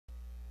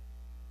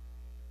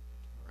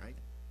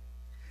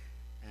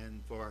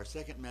For our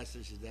second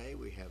message today,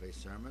 we have a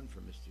sermon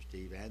from Mr.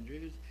 Steve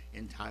Andrews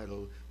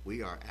entitled,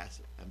 "We Are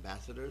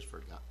Ambassadors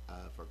for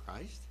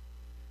Christ."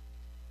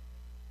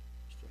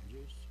 Mr.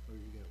 Andrews, where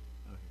do you go?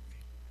 Oh, here.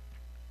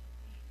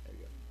 There you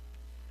go.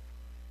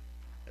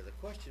 There's a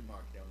question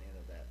mark down the end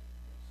of that.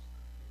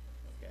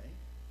 Okay.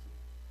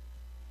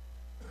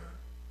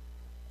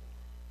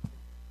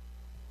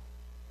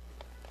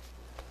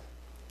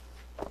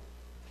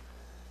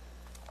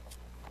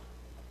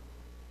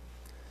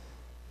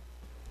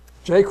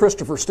 J.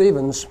 Christopher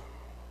Stevens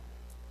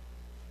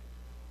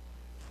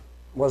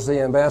was the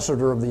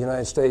ambassador of the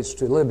United States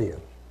to Libya.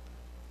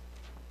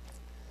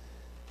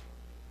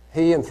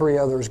 He and 3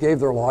 others gave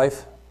their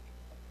life,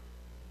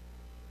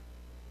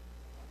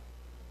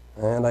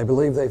 and I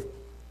believe they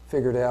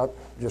figured out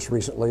just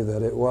recently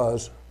that it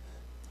was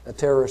a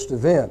terrorist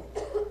event.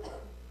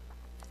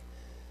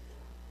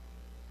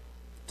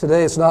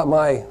 Today it's not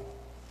my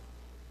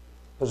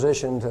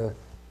position to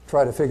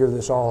try to figure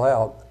this all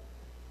out.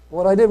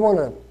 What I did want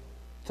to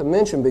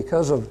mention,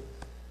 because of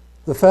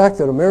the fact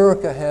that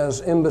America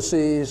has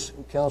embassies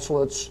and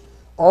consulates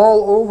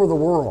all over the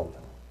world.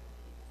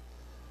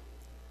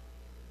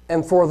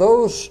 And for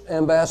those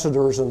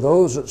ambassadors and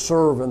those that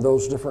serve in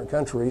those different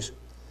countries,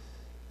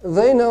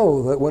 they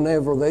know that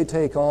whenever they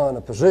take on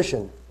a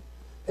position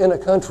in a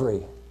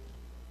country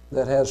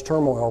that has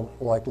turmoil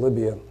like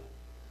Libya,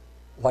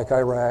 like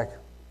Iraq,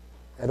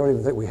 I don't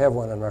even think we have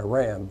one in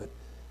Iran, but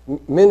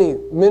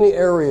many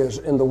areas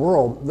in the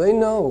world, they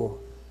know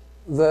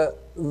that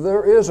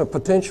there is a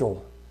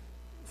potential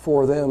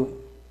for them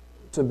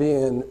to be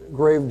in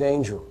grave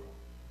danger.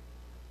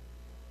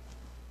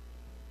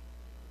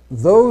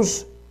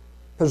 Those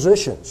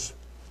positions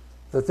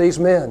that these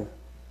men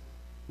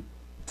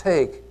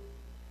take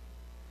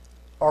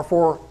are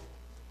for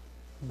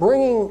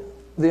bringing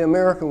the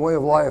American way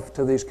of life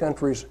to these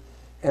countries,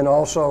 and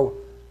also,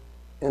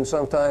 and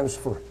sometimes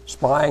for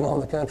spying on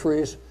the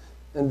countries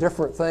and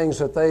different things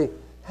that they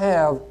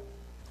have,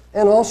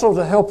 and also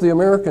to help the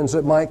Americans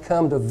that might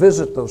come to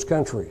visit those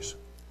countries.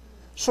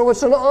 So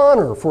it's an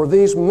honor for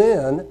these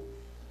men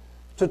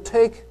to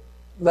take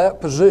that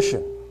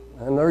position,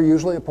 and they're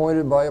usually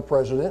appointed by a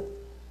president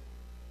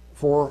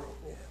for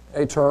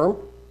a term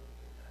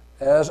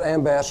as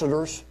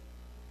ambassadors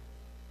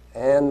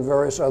and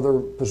various other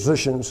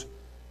positions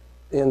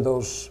in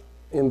those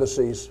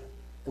embassies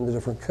in the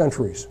different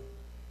countries.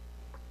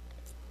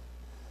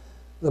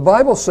 The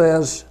Bible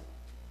says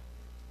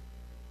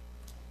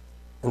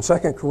in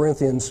 2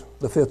 Corinthians,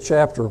 the 5th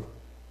chapter,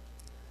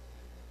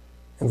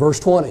 in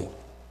verse 20,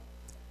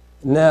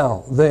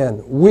 "Now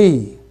then,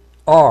 we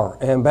are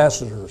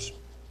ambassadors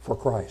for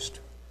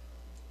Christ."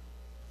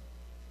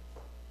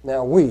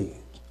 Now we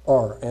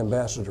are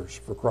ambassadors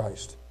for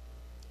Christ.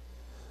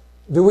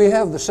 Do we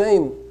have the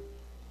same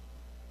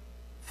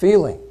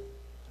feeling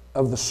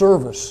of the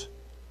service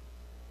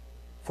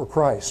for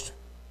Christ?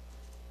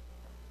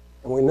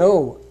 And we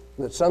know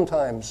that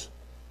sometimes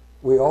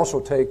we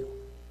also take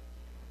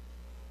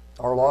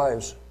our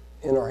lives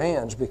in our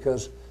hands,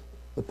 because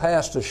the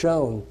past has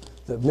shown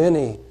that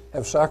many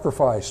have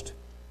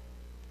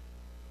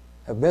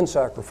been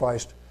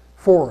sacrificed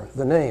for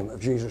the name of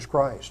Jesus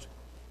Christ.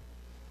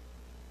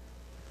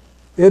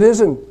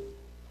 It's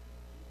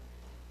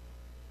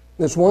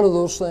one of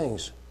those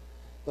things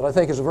that I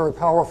think is a very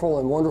powerful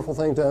and wonderful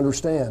thing to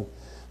understand,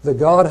 that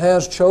God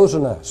has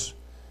chosen us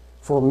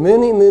for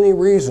many, many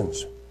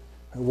reasons.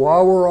 And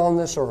while we're on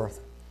this earth,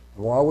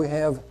 and while we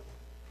have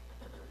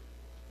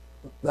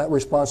that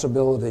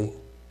responsibility,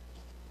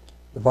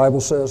 the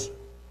Bible says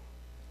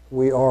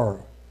we are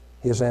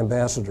His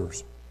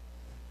ambassadors.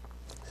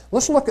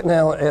 Let's look at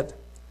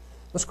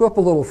let's go up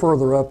a little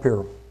further up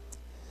here.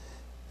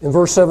 In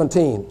verse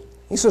 17,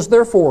 he says,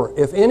 "Therefore,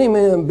 if any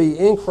man be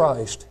in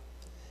Christ,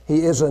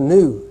 he is a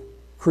new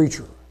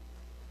creature.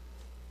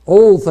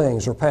 Old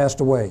things are passed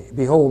away.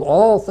 Behold,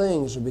 all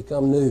things have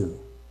become new.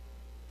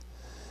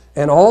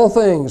 And all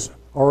things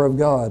are of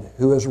God,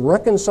 who has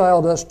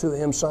reconciled us to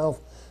Himself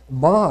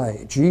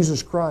by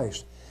Jesus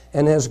Christ,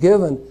 and has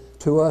given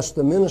to us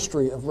the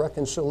ministry of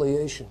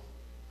reconciliation."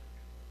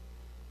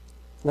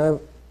 Now,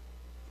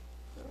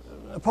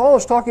 Paul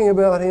is talking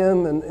about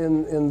him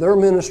in their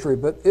ministry,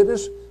 but it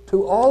is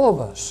to all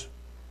of us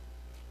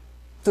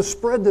to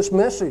spread this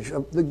message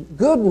of the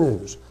good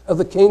news of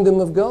the kingdom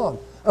of God,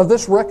 of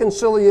this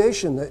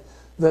reconciliation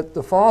that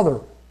the Father,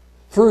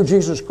 through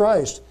Jesus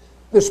Christ,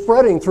 is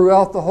spreading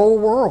throughout the whole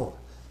world.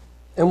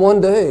 And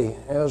one day,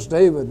 as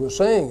David was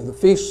saying, the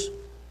feasts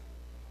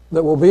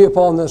that will be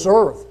upon this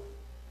earth,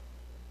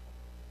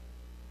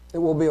 it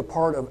will be a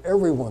part of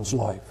everyone's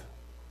life.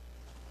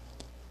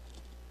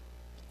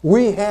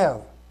 We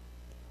have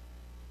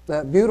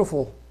that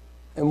beautiful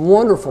and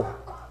wonderful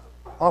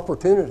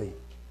opportunity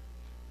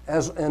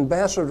as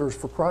ambassadors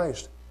for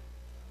Christ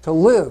to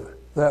live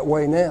that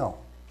way now,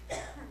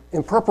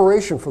 in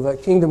preparation for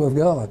that kingdom of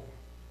God.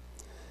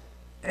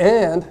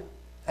 And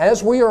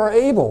as we are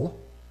able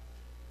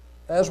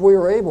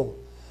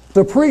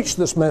to preach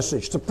this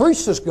message, to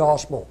preach this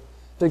gospel,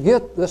 to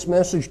get this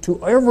message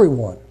to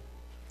everyone,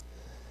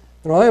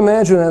 And I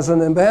imagine as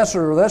an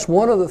ambassador, that's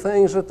one of the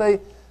things that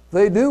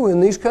they do in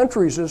these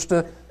countries is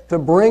to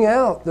bring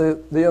out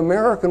the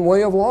American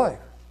way of life,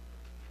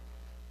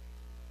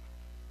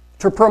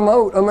 to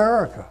promote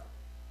America.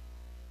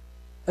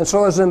 And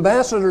so as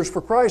ambassadors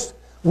for Christ,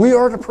 we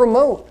are to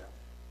promote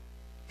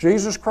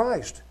Jesus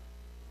Christ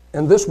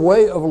and this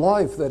way of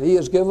life that He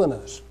has given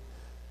us.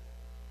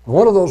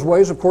 One of those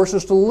ways, of course,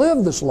 is to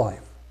live this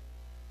life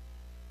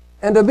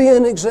and to be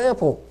an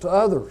example to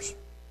others.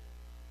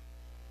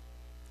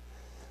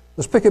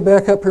 Let's pick it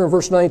back up here in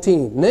verse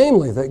 19.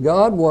 Namely, that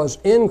God was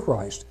in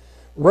Christ,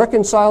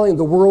 reconciling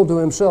the world to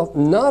Himself,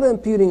 not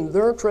imputing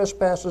their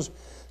trespasses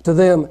to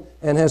them,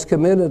 and has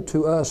committed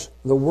to us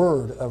the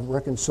word of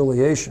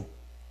reconciliation.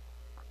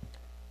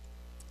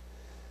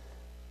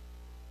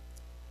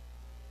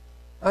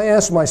 I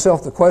asked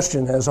myself the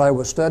question as I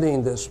was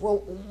studying this, well,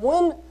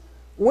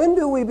 when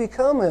do we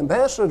become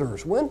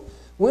ambassadors? When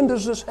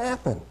does this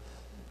happen?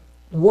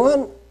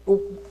 When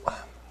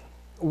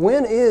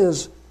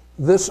is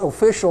this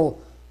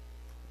official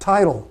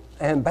title,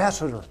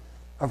 ambassador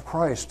of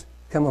Christ,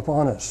 come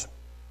upon us?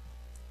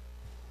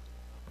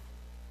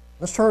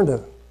 Let's turn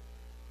to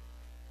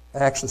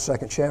Acts, the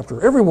 2nd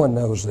chapter. Everyone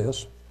knows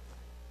this.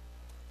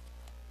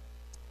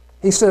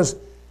 He says,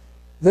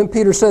 then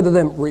Peter said to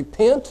them,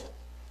 repent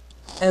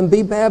and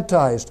be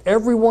baptized,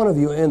 every one of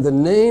you, in the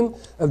name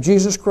of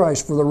Jesus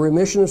Christ for the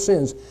remission of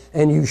sins,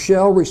 and you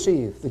shall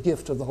receive the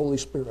gift of the Holy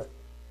Spirit.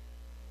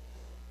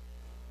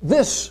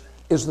 This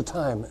is the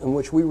time in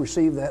which we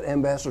receive that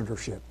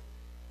ambassadorship.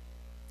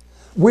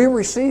 We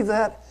receive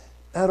that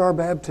at our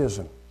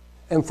baptism.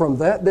 And from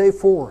that day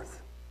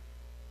forth,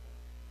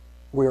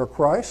 we are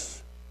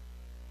Christ's,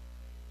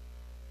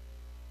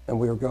 and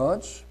we are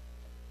God's,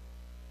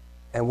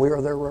 and we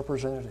are their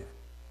representative.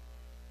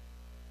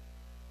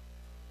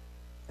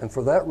 And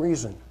for that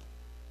reason,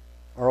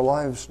 our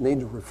lives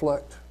need to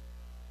reflect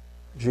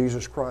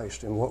Jesus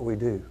Christ in what we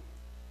do.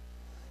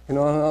 You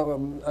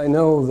know, I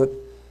know that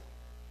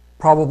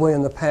probably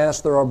in the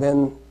past there have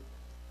been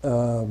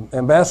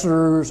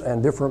ambassadors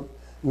and different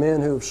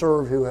men who have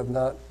served who have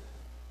not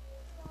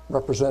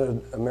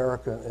represented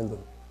America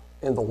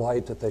in the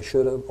light that they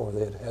should have, or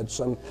they had had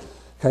some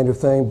kind of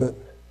thing. But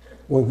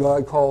when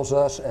God calls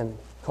us and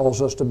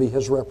calls us to be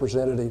His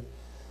representative,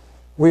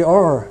 we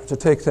are to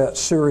take that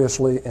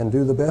seriously and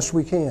do the best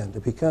we can to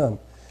become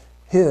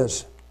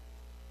His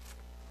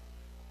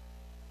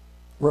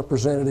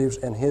representatives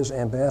and His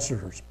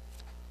ambassadors.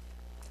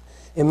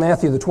 In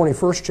Matthew, the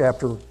 21st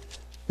chapter,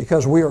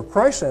 because we are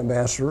Christ's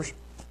ambassadors,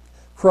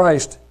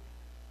 Christ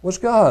was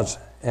God's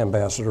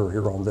ambassador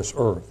here on this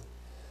earth,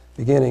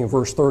 beginning in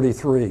verse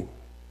 33.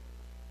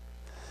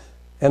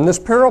 And this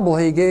parable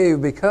He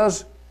gave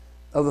because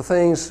of the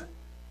things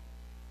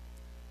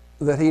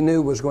that He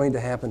knew was going to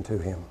happen to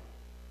Him.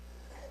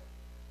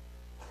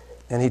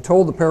 And He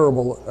told the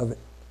parable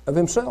of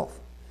Himself.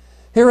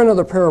 Here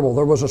another parable.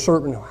 There was a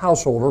certain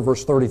householder,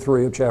 verse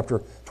 33 of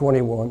chapter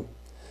 21,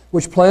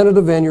 which planted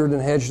a vineyard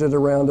and hedged it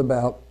around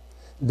about,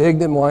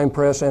 digged a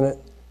winepress in it,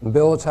 and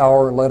built a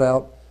tower and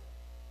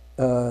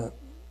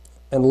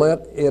let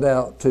it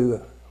out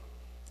to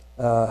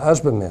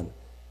husbandmen,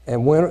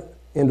 and went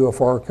into a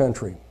far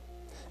country.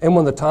 And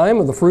when the time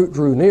of the fruit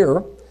drew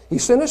near, he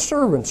sent his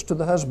servants to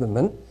the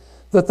husbandmen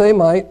that they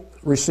might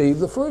receive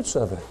the fruits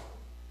of it.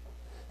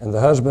 And the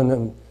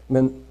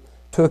husbandmen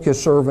took his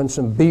servants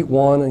and beat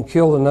one and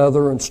killed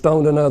another and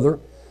stoned another.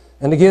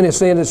 And again he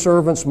sent his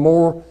servants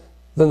more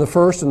than the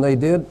first, and they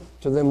did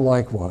to them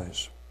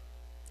likewise.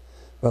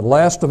 But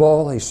last of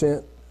all he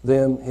sent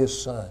them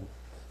his son,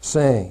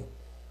 saying,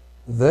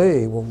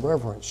 they will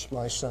reverence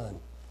my son.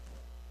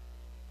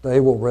 They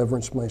will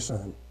reverence my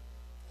son.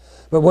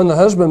 But when the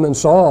husbandmen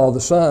saw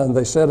the son,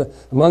 they said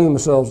among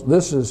themselves,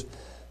 this is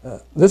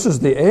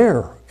the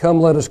heir.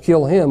 Come, let us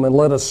kill him, and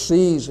let us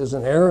seize his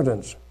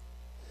inheritance.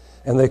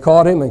 And they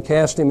caught him and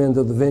cast him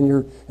into the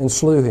vineyard and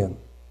slew him.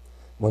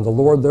 When the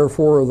Lord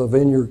therefore of the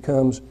vineyard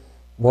comes,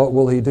 what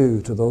will he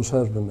do to those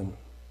husbandmen?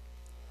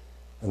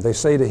 And they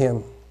say to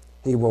him,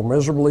 he will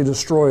miserably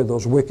destroy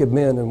those wicked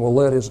men and will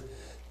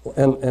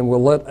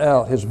let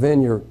out his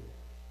vineyard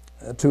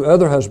to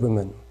other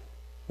husbandmen,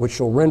 which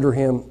shall render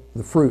him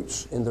the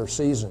fruits in their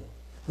season.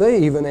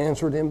 They even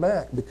answered him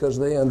back because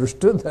they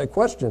understood that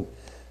question.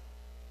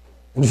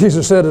 And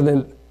Jesus said to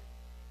them,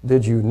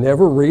 did you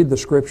never read the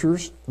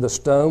scriptures? The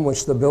stone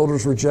which the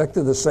builders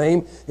rejected, the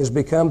same is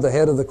become the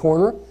head of the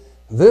corner.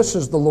 This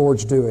is the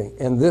Lord's doing,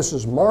 and this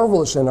is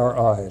marvelous in our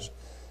eyes.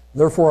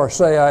 Therefore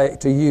say I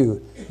to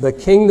you, the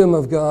kingdom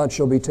of God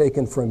shall be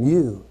taken from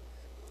you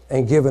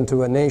and given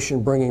to a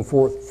nation bringing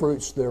forth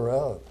fruits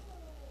thereof.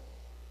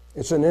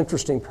 It's an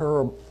interesting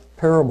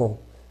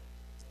parable,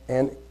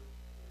 and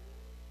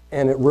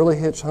it really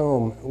hits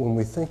home when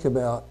we think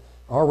about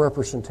our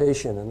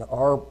representation and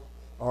our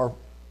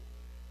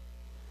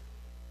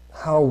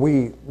how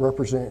we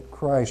represent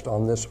Christ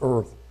on this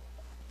earth.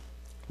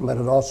 But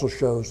it also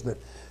shows that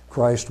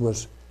Christ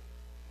was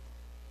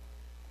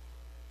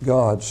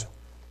God's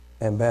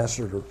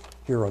ambassador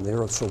here on the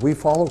earth. So we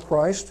follow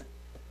Christ.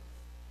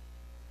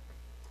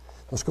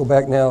 Let's go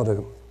back now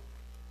to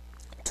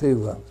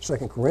 2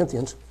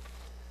 Corinthians.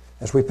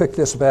 As we pick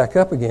this back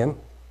up again,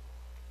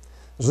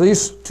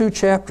 these 2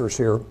 chapters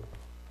here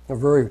are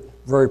very,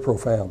 very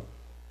profound,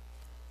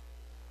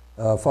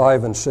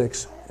 5 and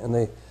 6, and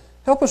they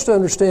help us to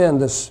understand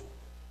this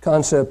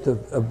concept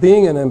of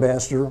being an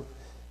ambassador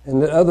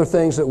and the other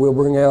things that we'll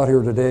bring out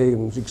here today,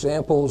 and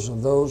examples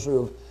of those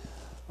who have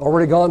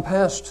already gone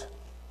past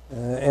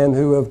and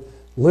who have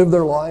lived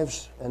their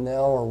lives and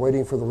now are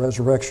waiting for the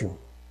resurrection,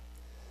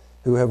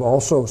 who have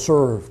also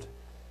served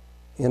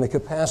in a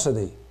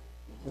capacity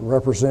in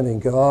representing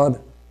God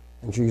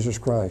and Jesus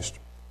Christ.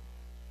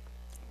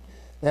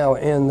 Now,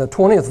 in the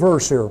 20th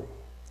verse here,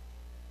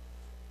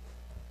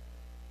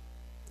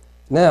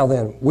 now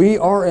then, we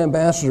are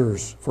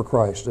ambassadors for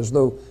Christ, as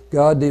though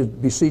God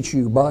did beseech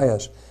you by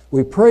us.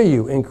 We pray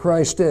you in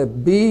Christ's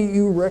stead, be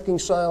you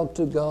reconciled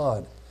to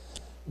God.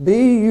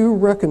 Be you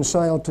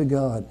reconciled to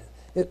God.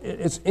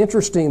 It's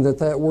interesting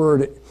that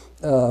word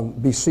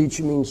beseech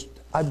means,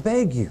 I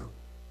beg you.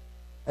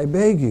 I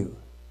beg you.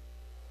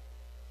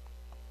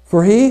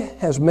 For he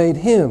has made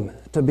him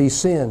to be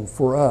sin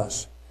for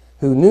us,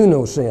 who knew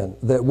no sin,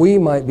 that we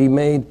might be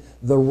made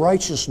the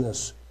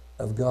righteousness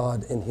of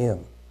God in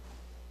him.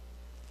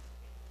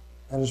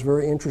 That is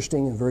very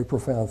interesting and very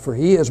profound. For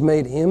he has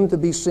made him to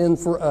be sin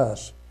for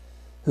us,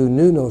 who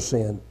knew no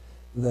sin,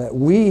 that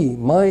we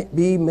might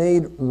be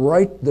made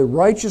the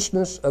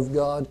righteousness of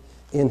God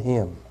in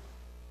him.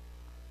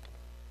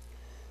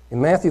 In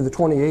Matthew the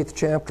 28th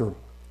chapter,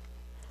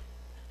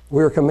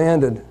 we are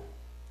commanded,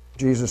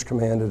 Jesus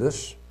commanded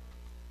us,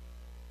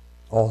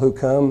 all who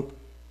come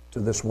to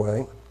this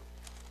way,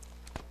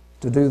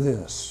 to do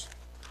this.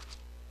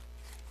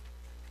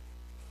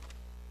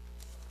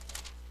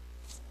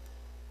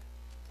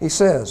 He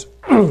says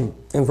in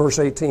verse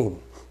 18,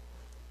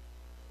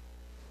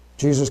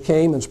 Jesus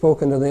came and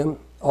spoke unto them,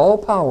 all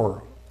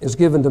power is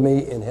given to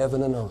me in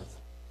heaven and earth.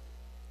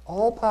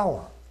 All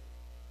power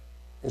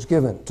is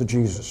given to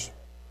Jesus.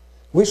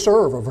 We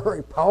serve a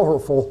very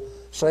powerful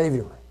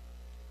Savior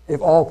if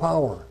all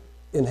power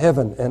in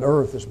heaven and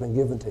earth has been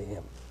given to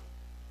him.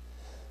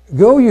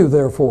 Go you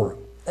therefore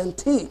and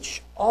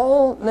teach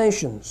all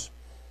nations,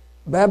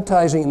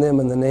 baptizing them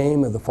in the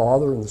name of the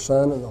Father and the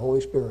Son and the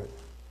Holy Spirit,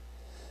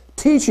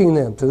 teaching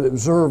them to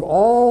observe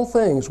all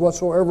things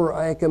whatsoever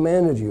I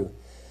commanded you.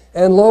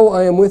 And lo,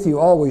 I am with you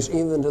always,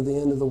 even to the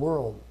end of the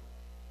world.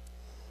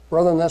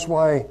 Brethren, that's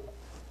why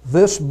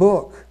this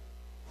book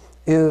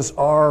is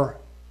our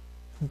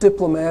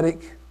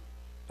diplomatic,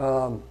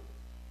 I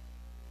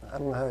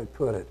don't know how to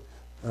put it,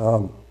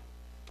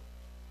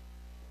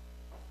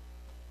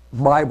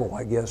 Bible,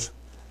 I guess,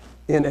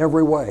 in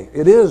every way.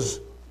 It is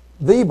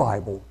the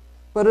Bible,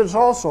 but it's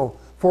also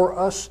for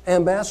us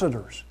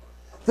ambassadors.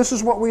 This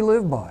is what we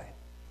live by.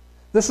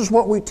 This is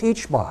what we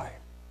teach by.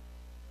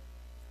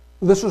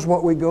 This is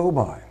what we go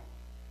by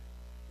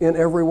in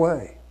every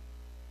way.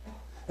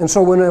 And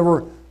so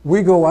whenever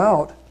we go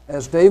out,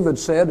 as David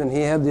said, and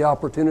he had the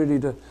opportunity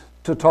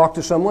to talk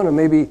to someone, and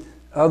maybe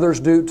others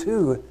do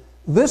too,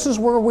 this is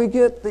where we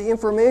get the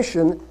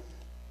information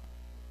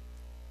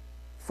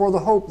for the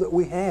hope that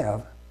we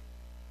have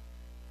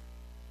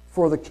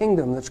for the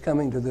kingdom that's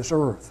coming to this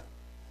earth.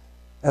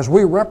 As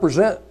we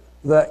represent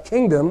that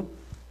kingdom,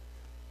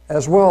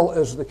 as well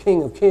as the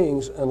King of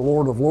Kings and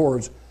Lord of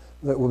Lords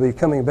that will be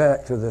coming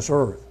back to this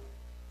earth.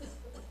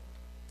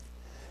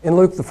 In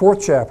Luke, the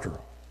 4th chapter,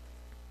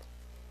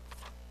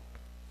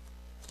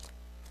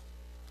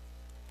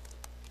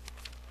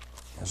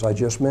 as I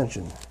just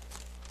mentioned,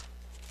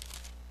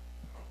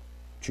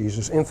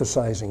 Jesus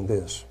emphasizing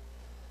this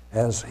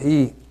as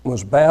he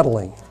was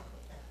battling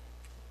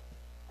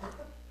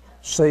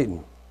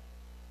Satan,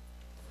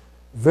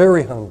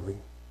 very hungry,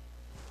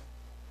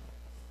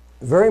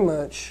 very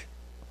much,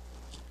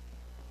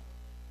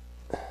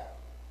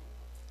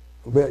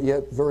 but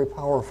yet very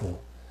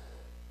powerful.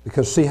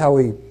 Because see how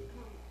he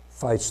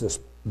fights this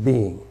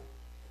being.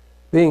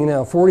 Being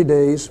now 40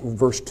 days,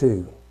 verse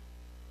 2,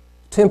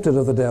 tempted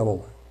of the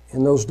devil.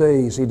 In those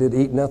days he did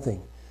eat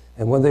nothing,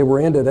 and when they were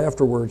ended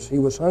afterwards, he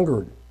was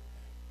hungered.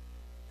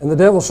 And the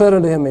devil said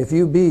unto him, If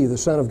you be the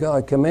Son of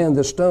God, command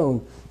this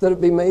stone that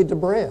it be made to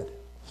bread.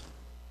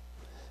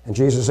 And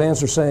Jesus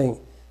answered, saying,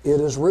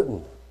 It is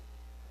written,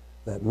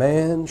 that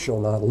man shall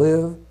not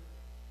live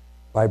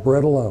by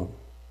bread alone,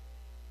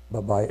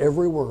 but by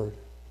every word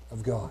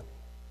of God.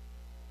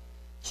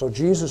 So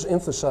Jesus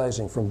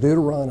emphasizing from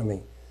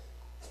Deuteronomy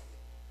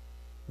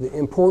the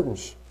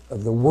importance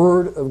of the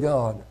Word of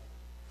God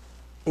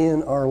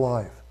in our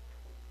life.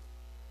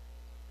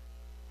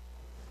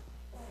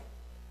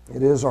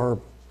 It is our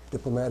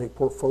diplomatic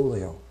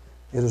portfolio.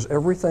 It is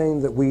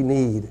everything that we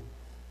need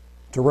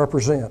to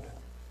represent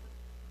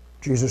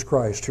Jesus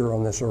Christ here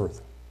on this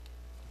earth.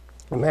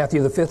 In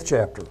Matthew, the 5th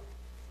chapter,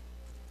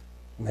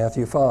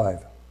 Matthew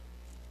 5.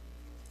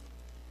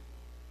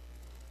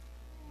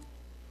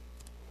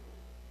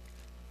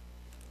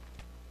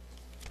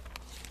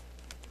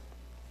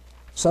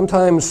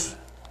 Sometimes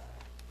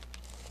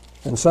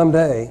and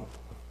someday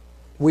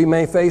we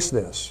may face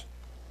this.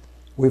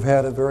 We've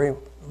had it very,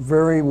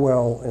 very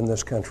well in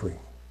this country.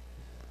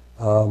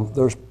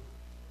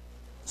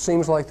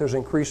 Seems like there's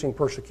increasing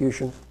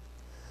persecution,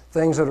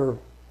 things that are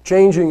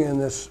changing in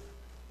this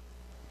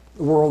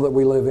world that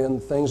we live in,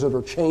 things that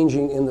are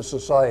changing in the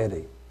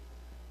society,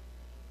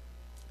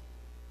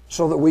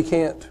 so that we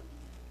can't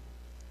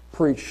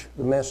preach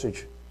the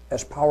message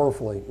as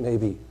powerfully,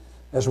 maybe,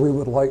 as we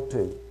would like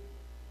to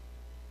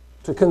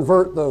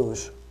convert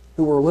those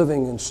who are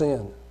living in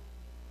sin.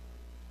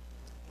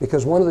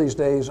 Because one of these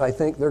days, I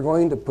think they're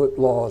going to put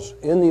laws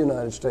in the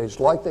United States,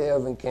 like they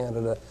have in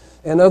Canada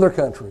and other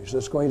countries,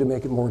 that's going to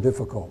make it more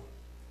difficult.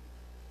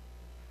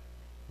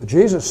 But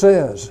Jesus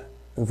says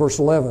in verse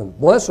 11,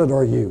 "Blessed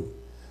are you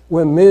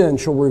when men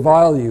shall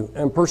revile you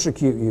and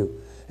persecute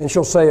you, and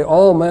shall say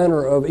all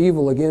manner of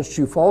evil against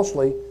you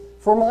falsely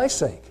for my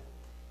sake."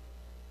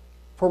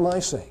 For my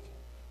sake.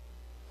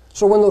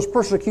 So when those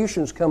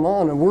persecutions come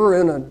on and we're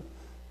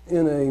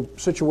in a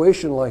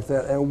situation like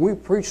that and we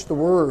preach the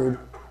Word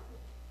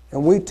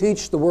and we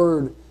teach the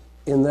Word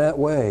in that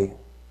way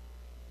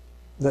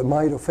that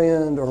might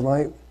offend or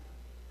might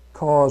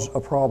cause a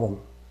problem,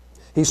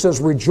 he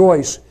says,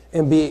 "Rejoice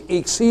and be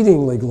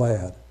exceedingly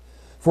glad,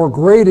 for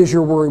great is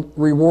your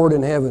reward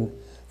in heaven,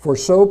 for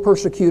so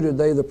persecuted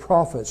they the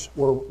prophets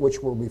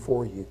which were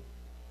before you."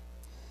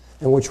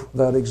 And which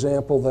that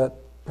example, that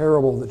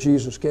parable that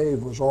Jesus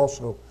gave, was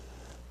also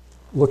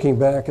looking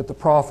back at the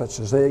prophets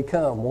as they had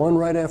come, one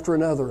right after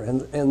another,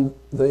 and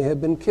they had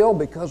been killed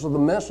because of the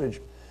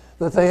message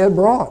that they had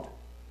brought.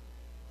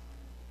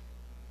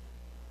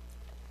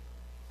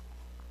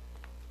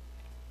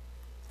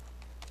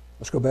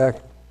 Let's go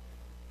back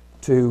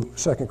to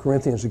 2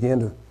 Corinthians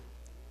again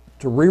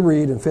to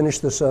reread and finish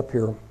this up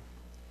here,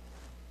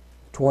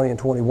 20 and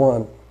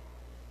 21.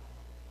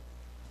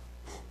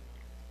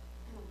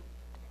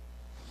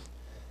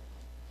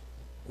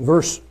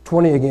 Verse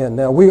 20 again.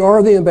 "Now we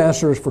are the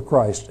ambassadors for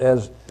Christ,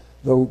 as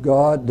though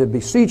God did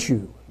beseech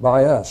you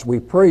by us. We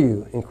pray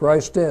you in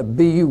Christ's stead,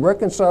 be you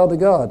reconciled to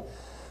God.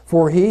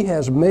 For he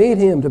has made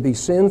him to be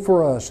sin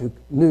for us who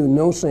knew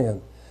no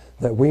sin,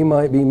 that we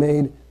might be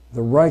made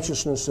the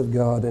righteousness of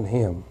God in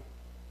him."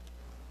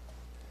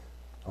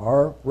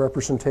 Our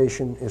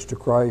representation is to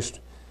Christ,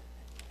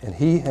 and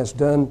he has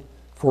done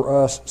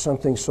for us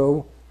something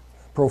so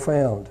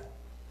profound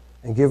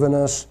and given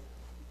us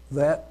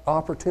that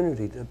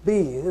opportunity to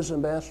be his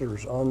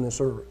ambassadors on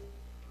this earth.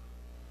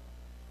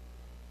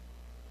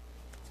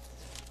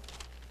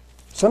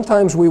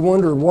 Sometimes we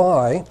wonder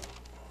why,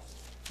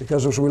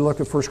 because as we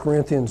look at 1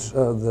 Corinthians,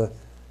 the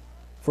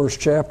first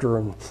chapter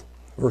and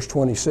verse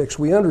 26,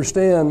 we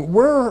understand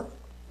where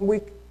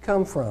we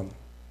come from.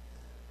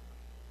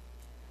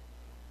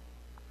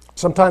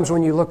 Sometimes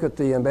when you look at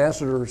the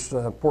ambassador's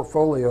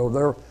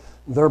portfolio,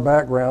 their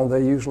background,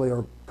 they usually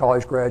are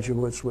college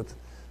graduates with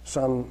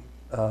some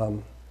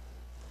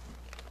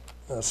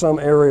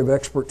area of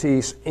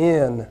expertise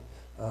in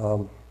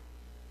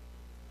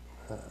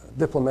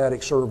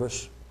diplomatic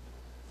service,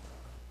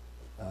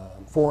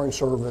 foreign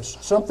service,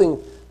 something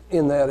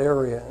in that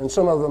area. And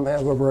some of them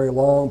have a very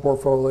long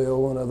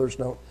portfolio and others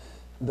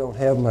don't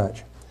have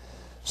much.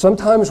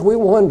 Sometimes we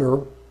wonder,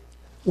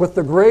 with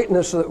the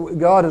greatness that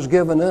God has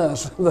given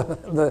us,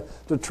 the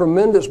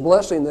tremendous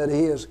blessing that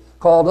he has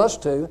called us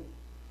to,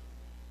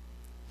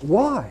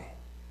 why?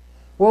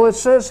 Well, it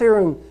says here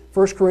in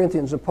 1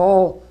 Corinthians that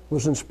Paul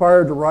was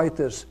inspired to write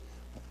this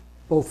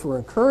both for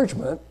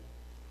encouragement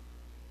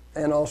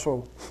and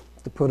also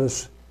to put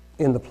us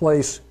in the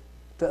place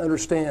to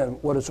understand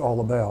what it's all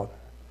about.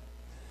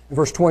 In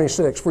verse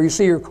 26, "For you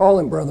see your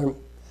calling, brethren,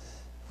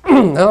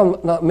 now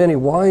not many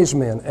wise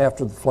men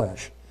after the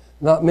flesh,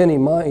 not many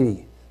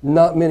mighty,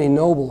 not many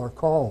noble are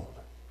called.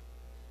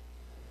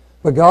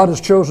 But God has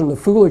chosen the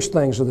foolish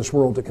things of this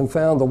world to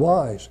confound the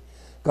wise.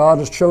 God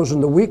has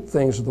chosen the weak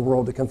things of the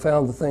world to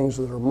confound the things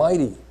that are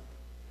mighty.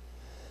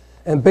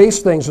 And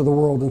base things of the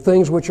world and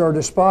things which are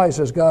despised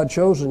has God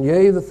chosen,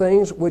 yea, the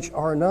things which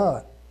are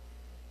not,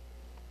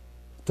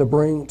 to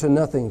bring to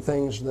nothing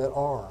things that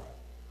are."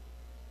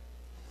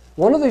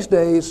 One of these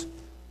days,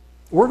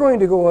 we're going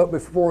to go up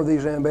before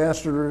these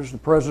ambassadors, the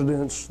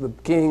presidents, the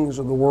kings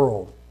of the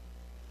world.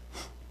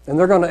 And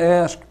they're going to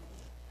ask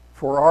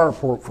for our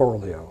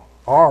portfolio,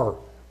 our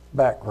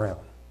background.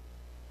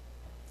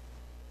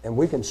 And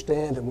we can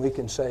stand and we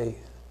can say,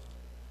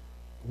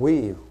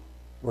 we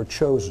were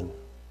chosen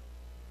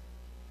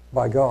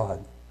by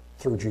God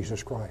through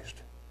Jesus Christ.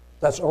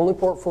 That's the only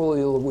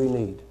portfolio that we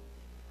need.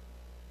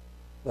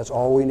 That's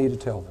all we need to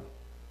tell them.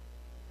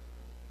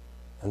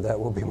 And that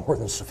will be more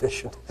than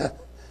sufficient.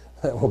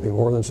 That will be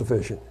more than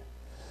sufficient.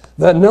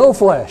 That no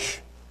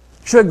flesh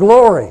should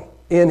glory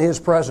in his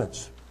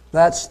presence.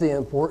 That's the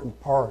important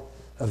part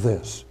of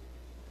this.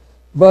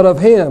 But of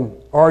him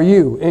are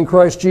you in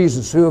Christ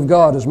Jesus, who of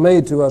God has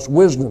made to us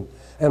wisdom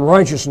and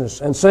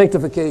righteousness and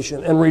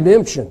sanctification and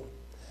redemption,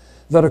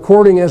 that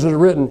according as it is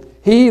written,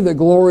 he that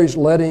glories,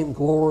 let him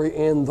glory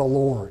in the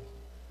Lord.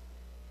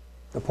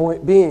 The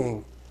point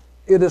being,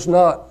 it is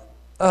not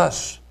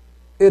us.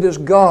 It is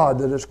God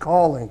that is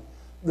calling,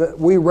 that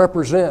we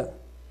represent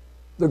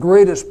the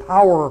greatest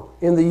power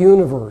in the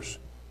universe.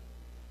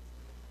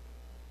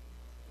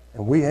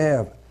 And we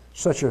have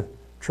such a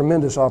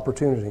tremendous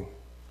opportunity.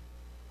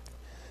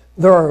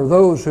 There are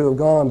those who have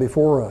gone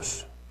before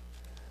us,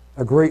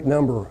 a great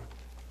number,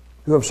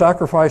 who have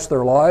sacrificed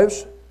their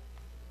lives.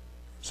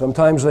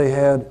 Sometimes they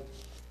had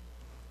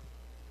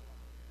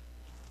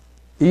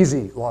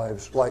easy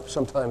lives, like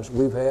sometimes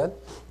we've had,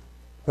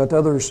 but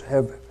others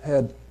have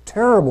had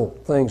terrible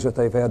things that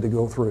they've had to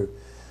go through.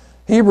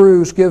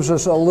 Hebrews gives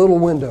us a little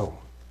window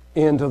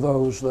into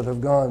those that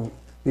have gone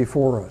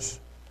before us.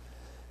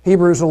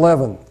 Hebrews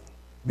 11,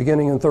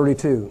 beginning in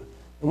 32.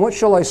 And what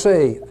shall I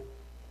say?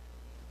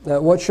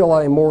 What shall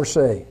I more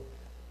say?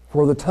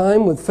 For the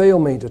time would fail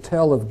me to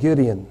tell of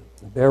Gideon,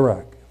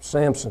 Barak,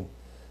 Samson,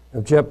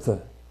 of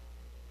Jephthah,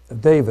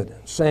 of David,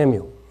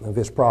 Samuel, of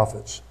his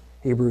prophets.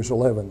 Hebrews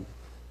 11,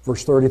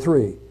 verse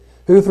 33.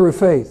 Who through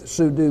faith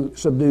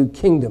subdued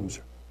kingdoms,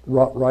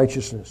 wrought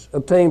righteousness,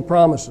 obtained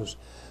promises,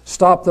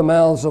 stopped the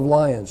mouths of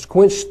lions,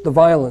 quenched the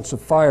violence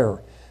of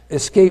fire,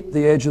 escaped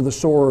the edge of the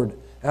sword,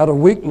 out of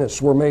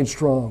weakness were made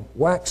strong,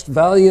 waxed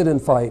valiant in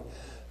fight,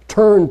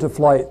 turned to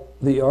flight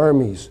the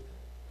armies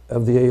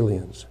of the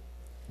aliens.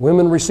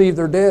 Women received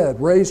their dead,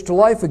 raised to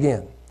life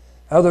again.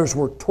 Others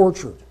were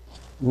tortured,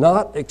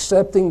 not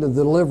accepting the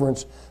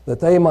deliverance that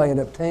they might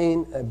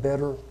obtain a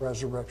better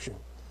resurrection.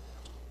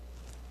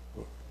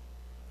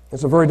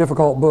 It's a very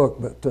difficult book,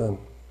 but the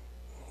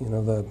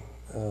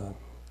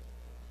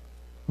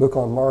book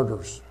on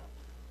martyrs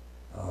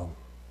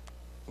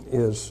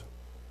is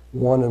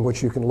one in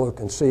which you can look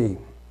and see.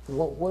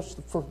 What's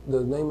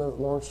the name of it,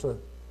 Lawrence?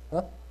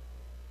 Huh?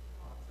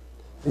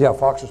 Yeah,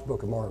 Fox's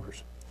Book of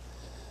Martyrs.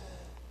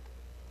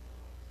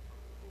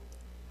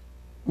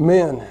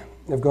 Men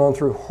have gone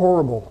through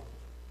horrible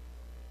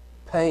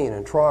pain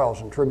and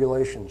trials and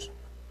tribulations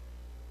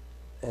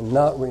and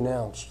not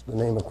renounced the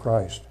name of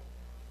Christ.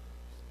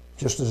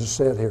 Just as it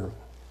said here,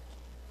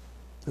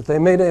 that they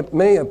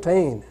may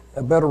obtain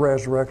a better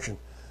resurrection.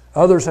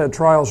 Others had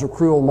trials of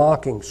cruel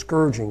mocking,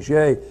 scourgings,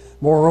 yea,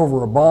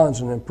 moreover, of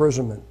bonds and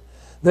imprisonment.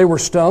 They were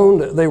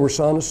stoned, they were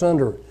sawn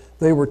asunder.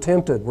 They were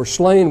tempted, were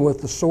slain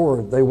with the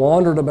sword. They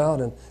wandered about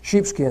in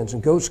sheepskins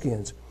and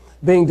goatskins,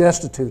 being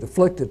destitute,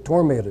 afflicted,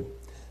 tormented,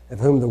 of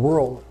whom the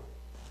world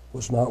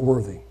was not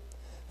worthy.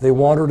 They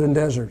wandered in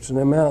deserts and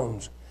in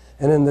mountains,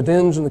 and in the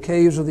dens and the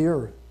caves of the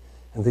earth.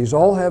 And these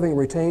all, having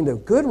retained a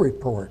good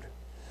report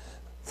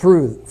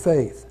through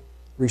faith,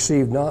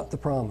 received not the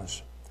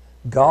promise.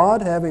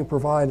 God having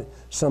provided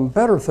some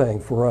better thing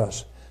for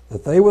us,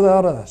 that they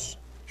without us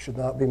should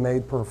not be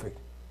made perfect.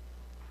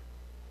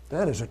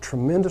 That is a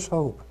tremendous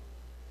hope.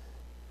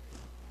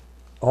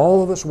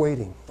 All of us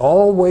waiting,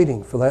 all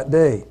waiting for that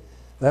day,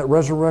 that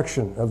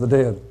resurrection of the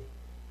dead.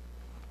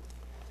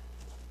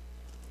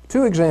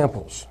 Two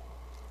examples.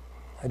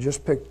 I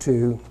just picked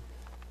two.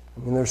 I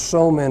mean, there's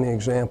so many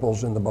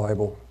examples in the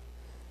Bible,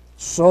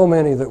 so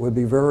many that would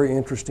be very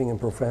interesting and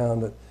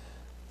profound,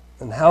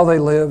 and how they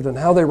lived and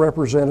how they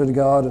represented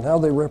God and how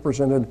they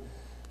represented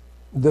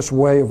this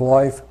way of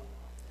life.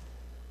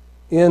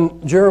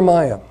 In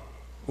Jeremiah,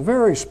 a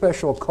very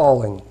special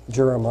calling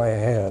Jeremiah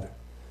had.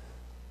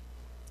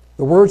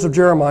 The words of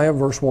Jeremiah,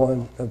 verse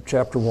 1 of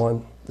chapter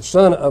 1, the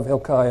son of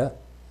Hilkiah,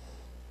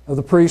 of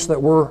the priests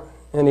that were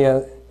in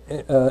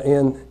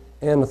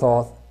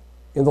Anathoth,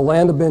 in the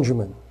land of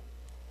Benjamin,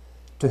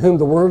 to whom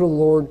the word of the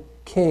Lord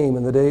came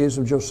in the days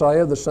of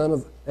Josiah, the son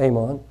of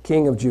Amon,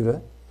 king of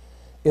Judah,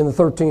 in the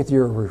 13th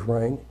year of his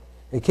reign.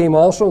 It came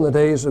also in the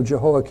days of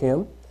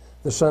Jehoiakim,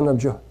 the son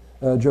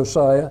of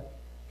Josiah,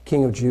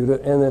 king of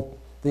Judah, and at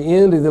the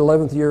end of the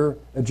 11th year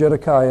of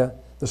Zedekiah,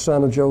 the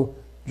son of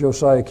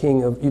Josiah,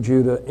 king of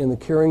Judah, in the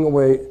carrying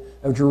away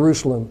of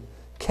Jerusalem,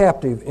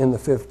 captive in the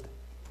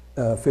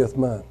fifth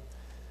month.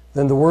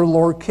 Then the word of the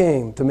Lord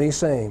came to me,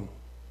 saying,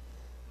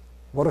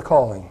 what a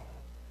calling.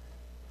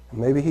 And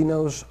maybe he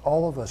knows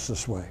all of us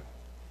this way.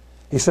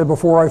 He said,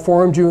 before I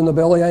formed you in the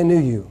belly, I knew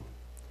you.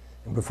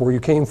 And before you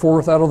came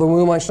forth out of the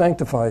womb, I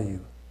sanctified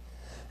you.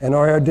 And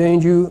I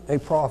ordained you a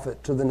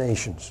prophet to the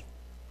nations.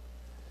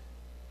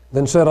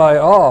 Then said I,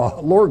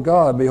 Lord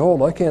God,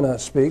 behold, I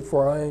cannot speak,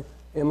 for I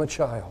am a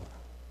child.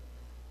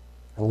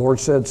 And the Lord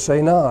said,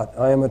 say not,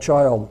 I am a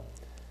child,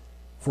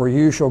 for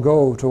you shall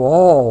go to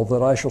all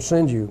that I shall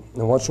send you,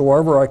 and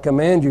whatsoever I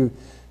command you,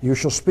 you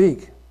shall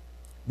speak.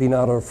 Be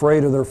not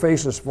afraid of their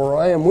faces, for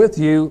I am with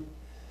you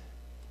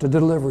to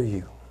deliver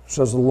you,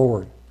 says the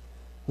Lord.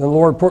 Then the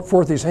Lord put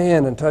forth his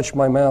hand and touched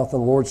my mouth,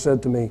 and the Lord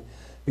said to me,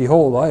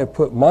 behold, I have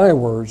put my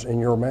words in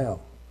your mouth.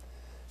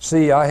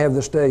 See, I have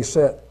this day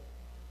set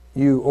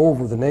you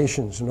over the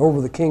nations and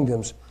over the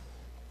kingdoms.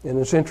 And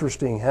it's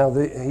interesting how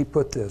he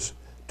put this,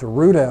 to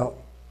root out,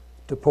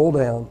 to pull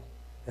down,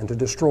 and to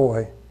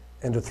destroy,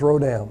 and to throw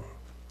down.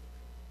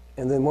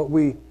 And then what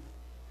we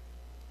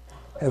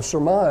have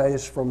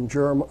surmised from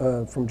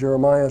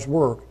Jeremiah's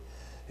work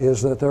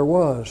is that there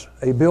was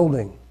a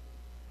building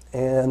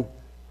and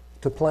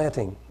to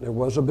planting. There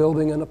was a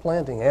building and a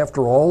planting.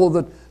 After all of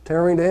the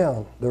tearing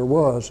down, there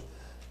was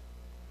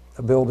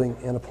a building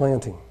and a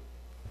planting.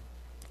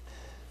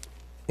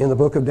 in the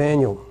book of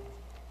Daniel.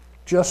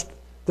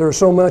 There's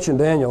so much in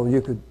Daniel,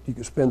 you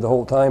could spend the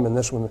whole time in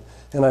this one.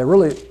 And I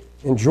really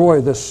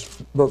enjoy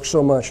this book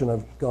so much, and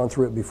I've gone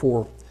through it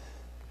before.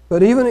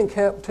 But even in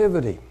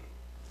captivity,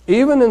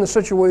 even in the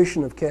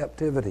situation of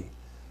captivity,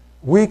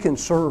 we can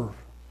serve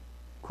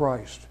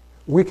Christ.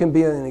 We can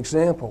be an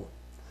example.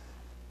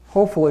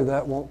 Hopefully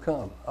that won't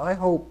come. I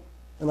hope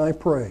and I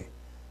pray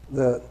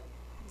that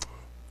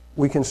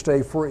we can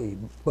stay free.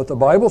 But the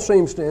Bible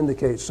seems to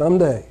indicate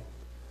someday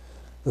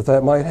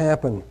that might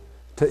happen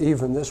to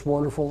even this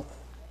wonderful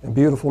and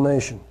beautiful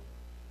nation.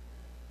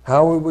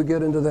 How we would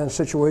get into that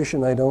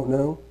situation, I don't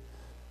know.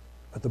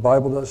 But the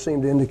Bible does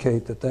seem to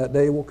indicate that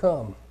day will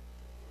come.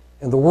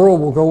 And the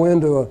world will go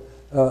into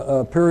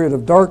a period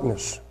of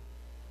darkness.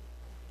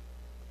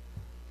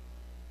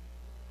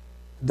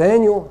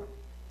 Daniel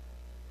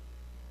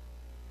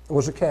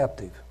was a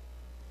captive.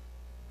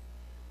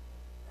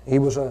 He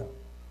was an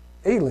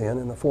alien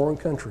in a foreign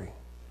country.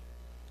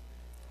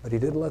 But he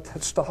didn't let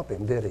that stop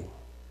him, did he?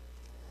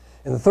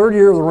 In the 3rd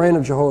year of the reign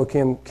of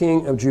Jehoiakim,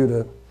 king of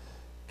Judah,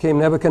 came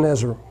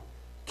Nebuchadnezzar,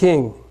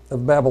 king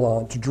of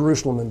Babylon, to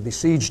Jerusalem and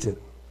besieged it.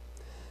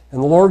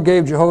 And the Lord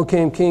gave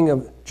Jehoiakim, king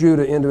of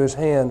Judah, into his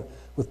hand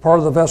with part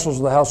of the vessels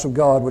of the house of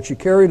God, which he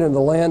carried into the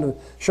land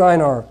of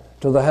Shinar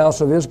to the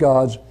house of his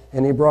gods,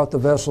 and he brought the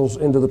vessels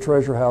into the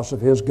treasure house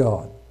of his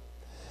God.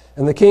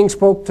 And the king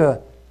spoke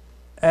to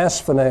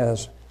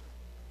Ashpenaz,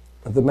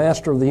 the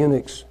master of the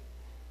eunuchs,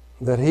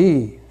 that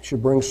he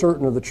should bring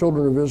certain of the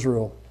children of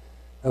Israel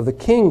of the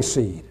king's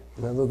seed,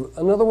 in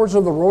other words,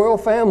 of the royal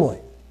family.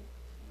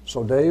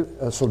 So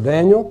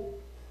Daniel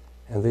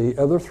and the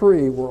other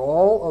 3 were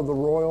all of the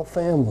royal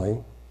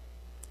family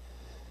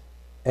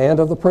and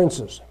of the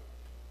princes,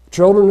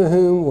 children of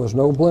whom was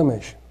no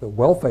blemish, but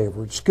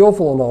well-favored,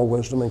 skillful in all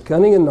wisdom, and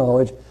cunning in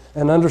knowledge,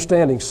 and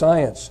understanding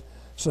science,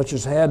 such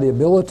as had the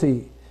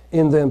ability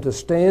in them to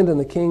stand in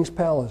the king's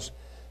palace,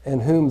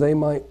 and whom they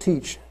might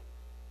teach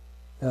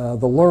the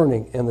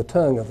learning and the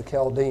tongue of the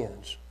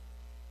Chaldeans.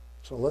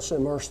 So let's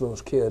immerse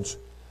those kids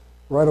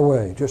right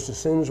away. Just as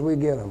soon as we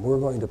get them, we're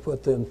going to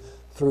put them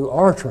through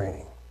our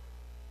training.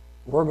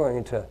 We're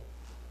going to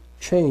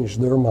change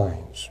their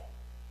minds.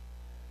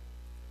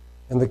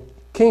 And the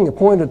king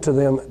appointed to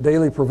them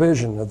daily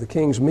provision of the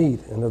king's meat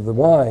and of the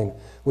wine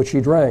which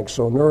he drank,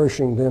 so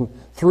nourishing them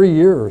 3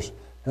 years.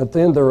 At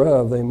the end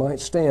thereof they might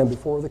stand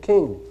before the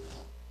king.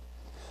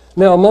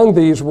 Now among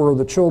these were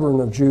the children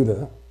of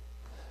Judah,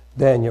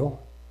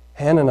 Daniel,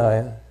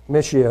 Hananiah,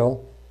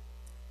 Mishael,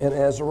 and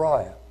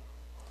Azariah.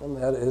 And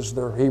that is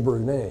their Hebrew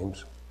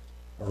names,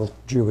 or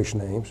Jewish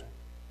names.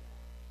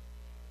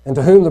 And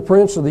to whom the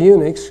prince of the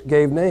eunuchs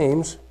gave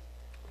names,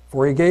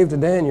 for he gave to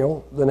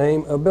Daniel the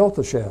name of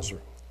Belteshazzar.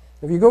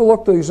 If you go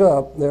look these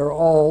up, they're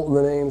all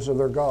the names of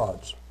their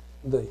gods,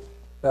 the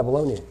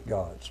Babylonian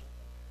gods.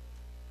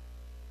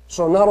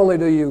 So not only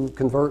do you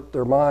convert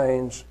their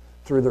minds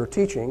through their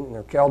teaching,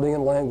 their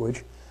Chaldean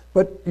language,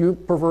 but you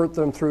pervert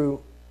them through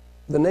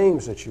the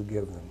names that you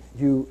give them.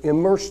 You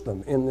immerse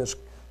them in this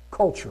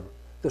culture,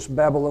 this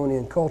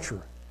Babylonian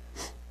culture.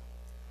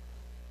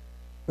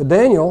 But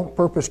Daniel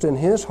purposed in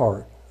his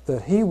heart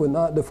that he would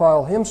not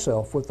defile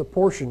himself with the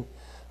portion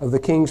of the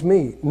king's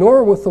meat,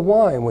 nor with the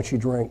wine which he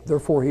drank.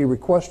 Therefore he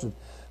requested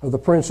of the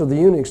prince of the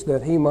eunuchs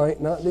that he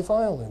might not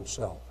defile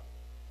himself.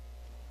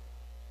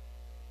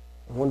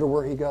 I wonder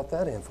where he got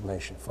that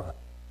information from.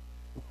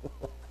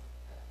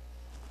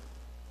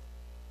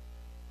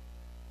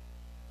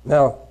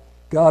 Now,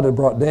 God had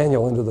brought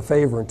Daniel into the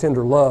favor and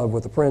tender love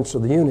with the prince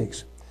of the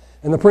eunuchs.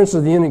 And the prince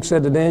of the eunuchs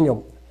said to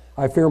Daniel,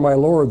 I fear my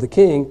lord the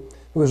king,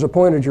 who has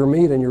appointed your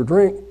meat and your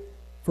drink.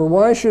 For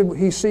why should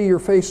he see your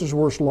faces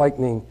worse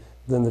likening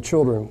than the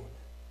children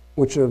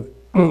which of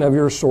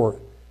your sort?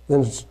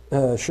 Then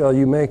shall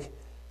you make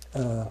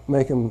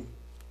him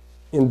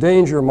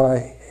endanger my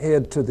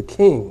head to the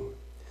king.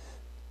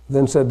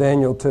 Then said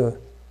Daniel to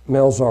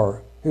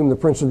Melzar, whom the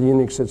prince of the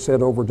eunuchs had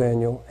set over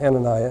Daniel,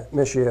 Hananiah,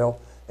 Mishael,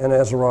 and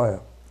Azariah,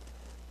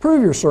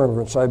 prove your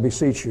servants, I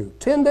beseech you,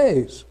 10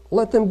 days.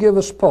 Let them give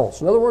us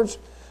pulse. In other words,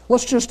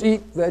 let's just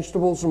eat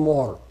vegetables and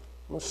water.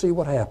 Let's see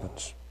what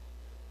happens.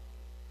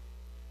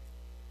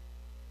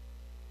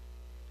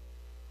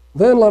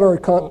 Then let our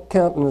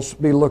countenance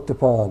be looked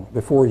upon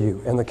before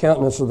you, and the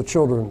countenance of the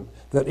children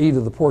that eat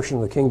of the portion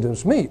of the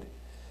kingdom's meat.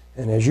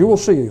 And as you will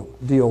see,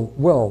 deal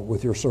well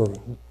with your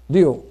servant.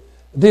 Deal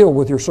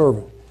with your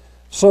servant.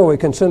 So he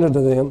consented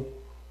to them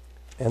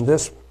and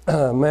this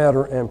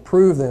matter, and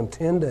proved them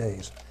 10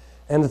 days.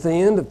 And at the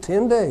end of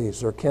 10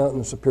 days, their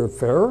countenance appeared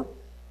fairer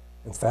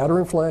and fatter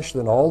in flesh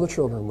than all the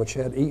children which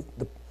had eat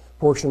the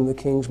portion of the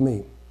king's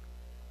meat.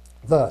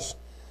 Thus,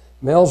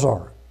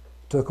 Melzar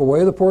took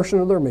away the portion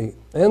of their meat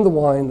and the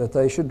wine that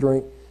they should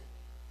drink,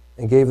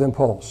 and gave them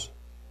pulse.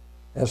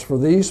 As for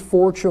these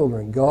 4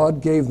 children,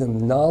 God gave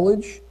them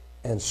knowledge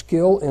and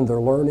skill in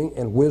their learning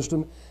and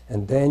wisdom,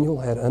 and Daniel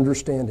had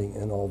understanding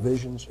in all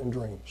visions and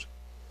dreams.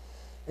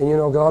 And you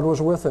know, God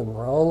was with him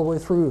all the way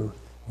through,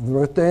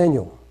 with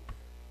Daniel,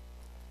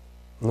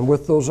 and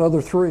with those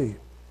other 3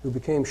 who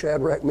became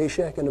Shadrach,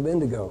 Meshach, and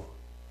Abednego.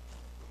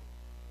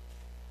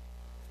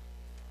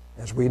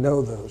 as we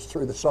know those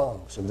through the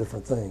songs and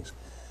different things.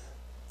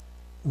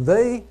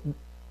 They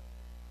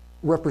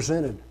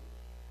represented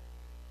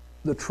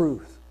the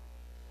truth.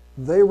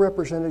 They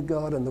represented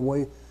God in the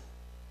way,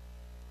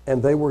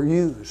 and they were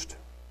used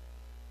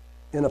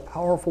in a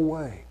powerful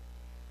way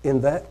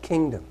in that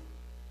kingdom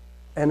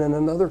and in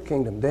another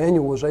kingdom.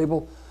 Daniel was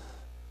able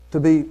to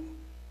be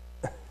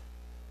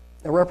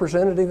a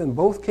representative in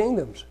both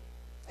kingdoms.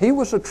 He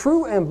was a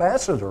true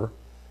ambassador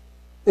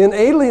in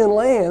alien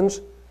lands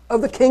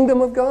of the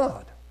kingdom of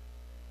God.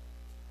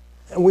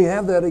 And we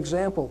have that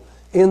example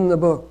in the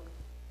book,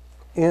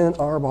 in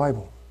our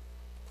Bible.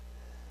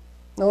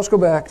 Now let's go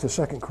back to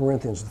 2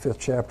 Corinthians, the 5th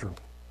chapter.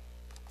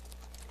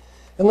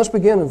 And let's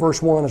begin in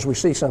verse 1 as we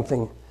see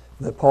something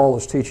that Paul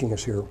is teaching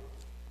us here.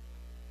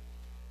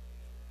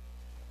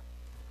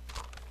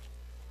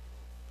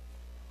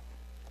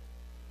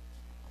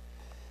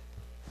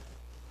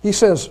 He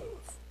says,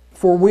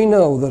 "For we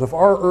know that if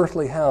our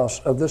earthly house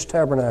of this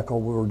tabernacle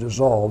were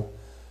dissolved,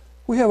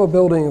 we have a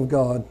building of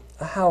God,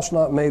 a house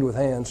not made with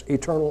hands,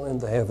 eternal in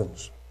the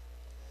heavens."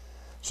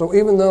 So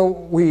even though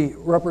we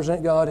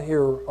represent God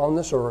here on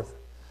this earth,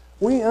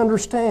 we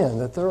understand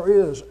that there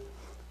is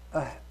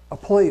a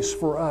place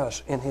for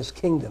us in His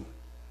kingdom.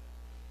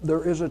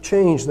 There is a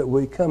change that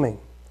will be coming.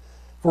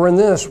 "For in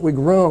this we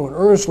groan,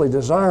 earnestly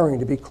desiring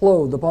to be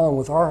clothed upon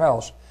with our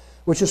house,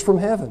 which is from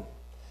heaven.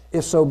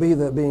 If so be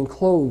that being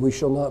clothed we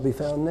shall not be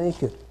found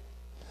naked.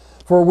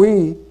 For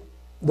we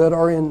that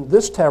are in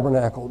this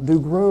tabernacle do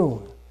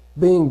groan,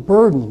 being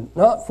burdened,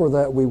 not for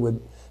that we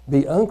would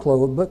be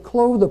unclothed, but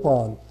clothed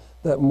upon,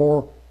 that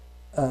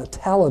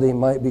mortality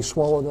might be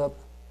swallowed up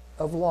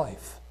of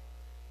life."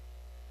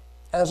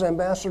 As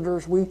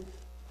ambassadors, we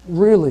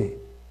really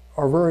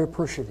are very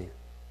appreciative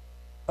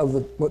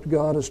of what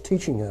God is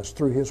teaching us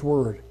through His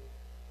Word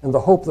and the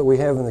hope that we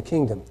have in the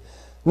kingdom.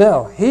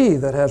 Now, He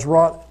that has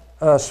wrought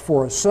us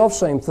for a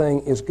selfsame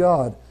thing is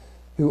God,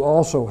 who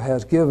also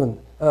has given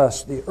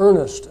us the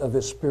earnest of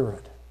His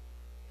Spirit.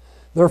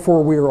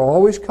 Therefore we are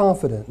always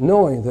confident,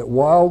 knowing that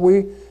while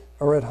we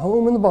are at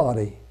home in the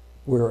body,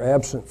 we are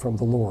absent from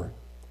the Lord.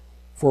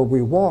 For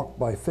we walk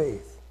by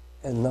faith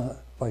and not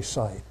by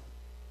sight.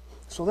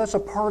 So that's a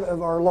part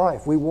of our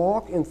life. We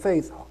walk in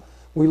faith.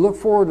 We look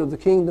forward to the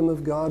kingdom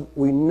of God.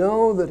 We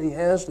know that He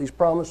has these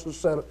promises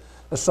set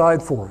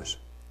aside for us.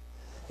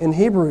 In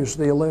Hebrews,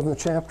 the 11th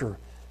chapter,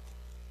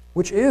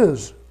 which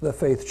is the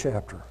faith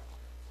chapter,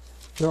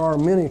 there are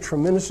many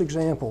tremendous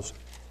examples.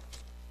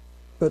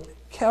 But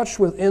couched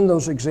within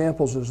those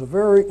examples is a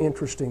very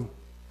interesting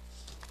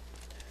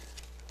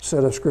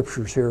set of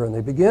scriptures here. And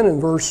they begin in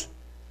verse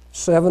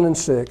 7 and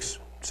 6,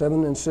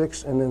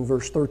 and then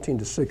verse 13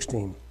 to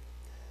 16.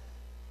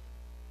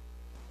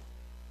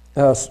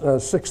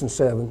 6 and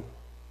 7.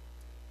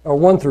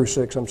 1 through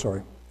 6, I'm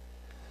sorry.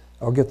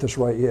 I'll get this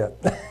right yet.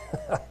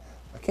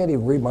 I can't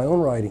even read my own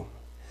writing.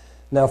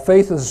 "Now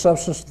faith is the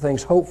substance of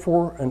things hoped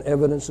for and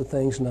evidence of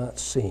things not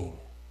seen."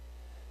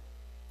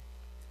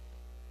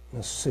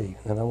 Let's see.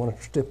 And I want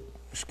to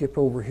skip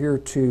over here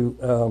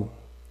to,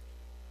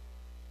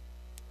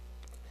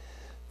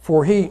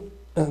 for he,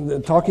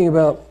 talking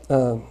about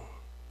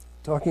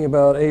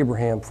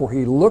Abraham, "For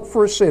he looked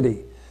for a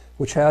city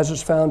which has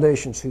its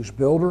foundations, whose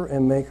builder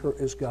and maker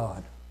is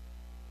God.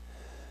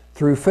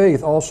 Through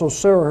faith also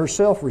Sarah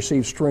herself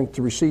received strength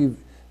to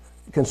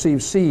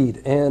conceive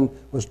seed, and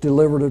was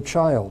delivered a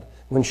child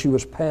when she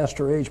was past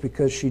her age,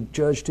 because she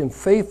judged him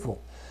faithful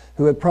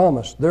who had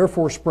promised.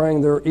 Therefore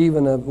sprang there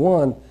even of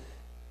one,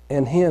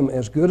 and him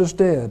as good as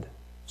dead,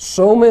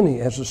 so many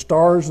as the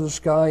stars of the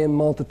sky in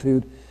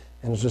multitude,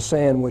 and as the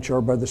sand which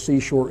are by the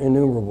seashore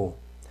innumerable."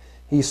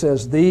 He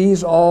says,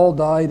 "These all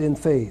died in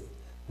faith,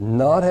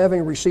 not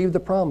having received the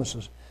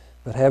promises,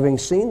 but having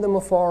seen them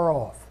afar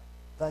off."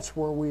 That's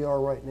where we are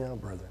right now,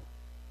 brethren.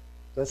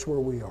 That's where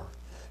we are.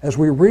 As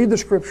we read the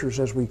scriptures,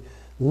 as we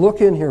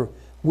look in here,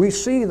 we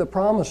see the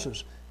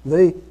promises.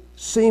 They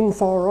seem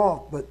far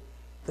off, but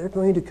they're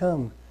going to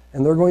come,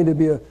 and we're going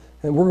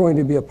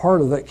to be a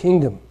part of that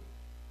kingdom.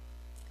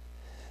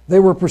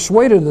 "They were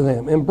persuaded of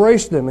them,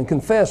 embraced them, and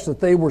confessed that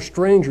they were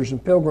strangers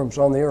and pilgrims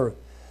on the earth.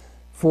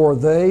 For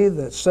they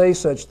that say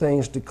such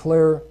things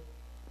declare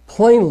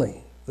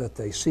plainly that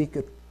they seek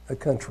a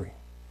country.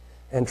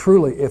 And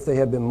truly, if they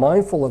had been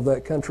mindful of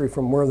that country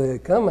from where they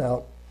had come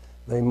out,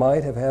 they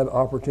might have had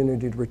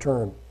opportunity to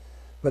return.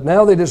 But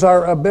now they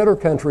desire a better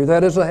country,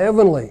 that is a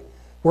heavenly.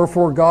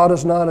 Wherefore God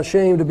is not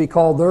ashamed to be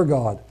called their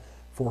God,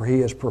 for He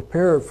has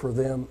prepared for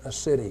them a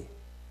city,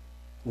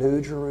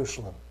 New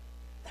Jerusalem,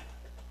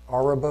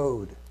 our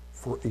abode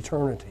for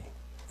eternity,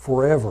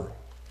 forever."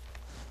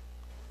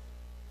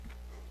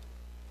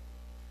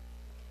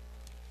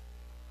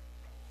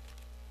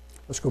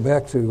 Let's go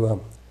back to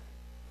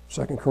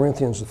 2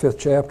 Corinthians, the 5th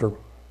chapter,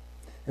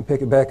 and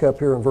pick it back up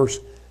here in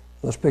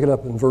let's pick it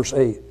up in verse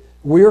 8.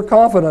 "We are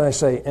confident, I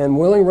say, and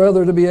willing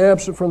rather to be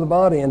absent from the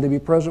body and to be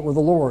present with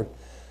the Lord.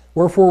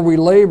 Wherefore we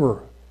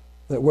labor,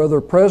 that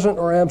whether present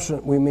or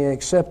absent we may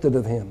accept it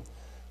of Him.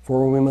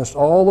 For we must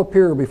all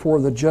appear before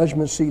the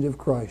judgment seat of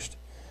Christ.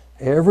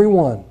 Every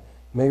one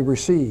may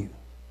receive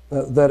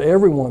that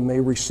everyone may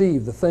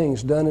receive the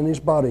things done in his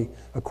body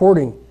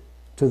according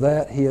to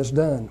that he has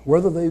done,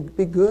 whether they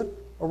be good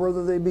or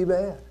whether they be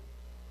bad.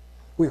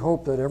 We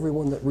hope that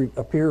everyone that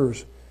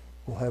appears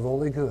will have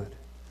only good,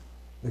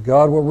 that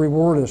God will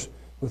reward us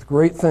with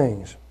great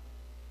things.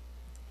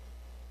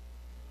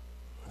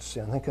 Let's see,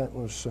 I think that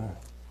was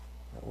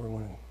where we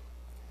went.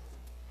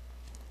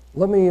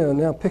 Let me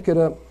now pick it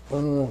up.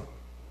 Well,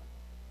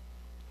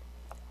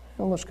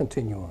 let's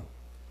continue on.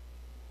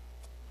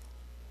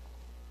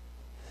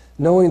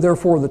 Knowing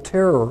therefore the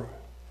terror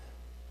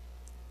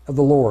of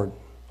the Lord,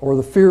 or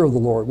the fear of the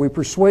Lord, we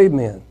persuade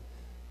men,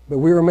 but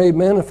we are made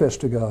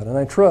manifest to God, and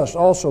I trust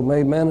also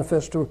made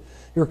manifest to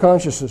your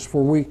consciences,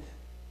 for we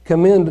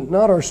commend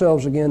not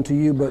ourselves again to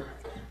you, but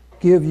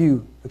give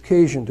you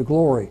occasion to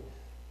glory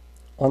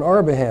on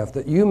our behalf,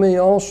 that you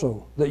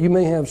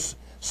may have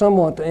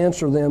somewhat to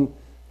answer them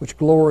which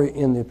glory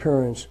in the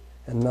appearance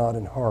and not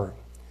in heart.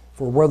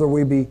 For whether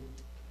we be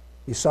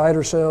beside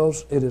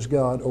ourselves, it is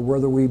God, or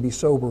whether we be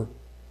sober,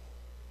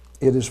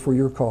 it is for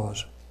your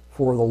cause.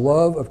 For the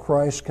love of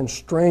Christ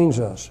constrains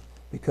us,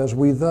 because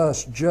we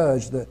thus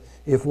judge that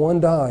if one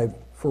died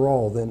for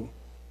all, then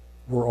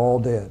we're all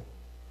dead.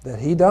 That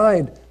he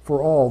died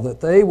for all,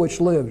 that they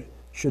which lived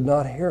should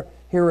not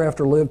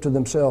hereafter live to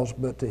themselves,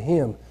 but to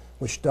him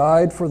which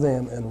died for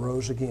them and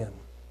rose again.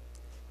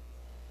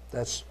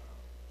 That's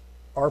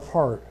our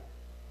part,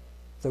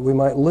 that we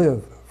might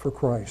live for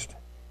Christ.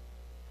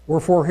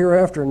 Wherefore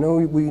hereafter know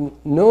we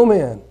no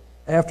man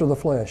after the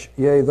flesh.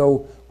 Yea,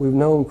 though we've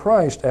known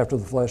Christ after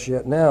the flesh,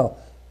 yet now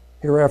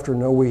hereafter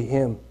know we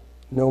him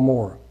no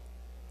more.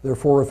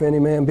 Therefore, if any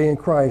man be in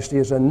Christ, he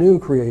is a new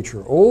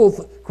creature.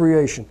 Old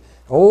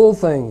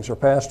things are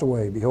passed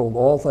away. Behold,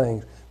 all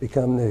things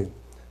become new.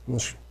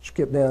 Let's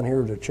skip down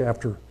here to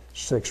chapter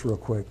 6 real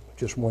quick,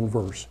 just one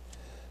verse.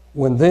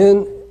 We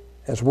then,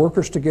 as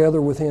workers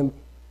together with him,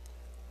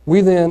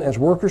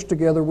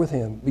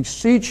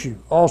 beseech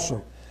you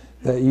also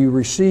that you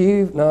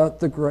receive not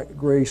the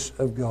grace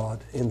of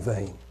God in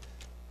vain.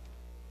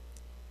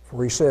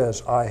 For he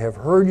says, I have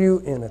heard you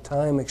in a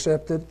time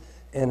accepted,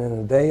 and in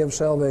a day of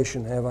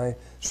salvation have I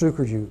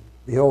succored you.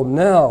 Behold,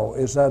 now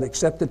is that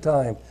accepted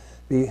time.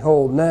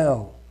 Behold,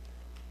 now.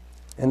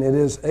 And it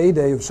is a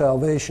day of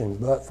salvation,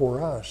 but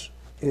for us,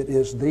 it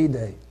is the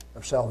day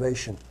of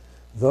salvation.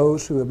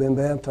 Those who have been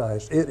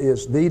baptized, it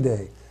is the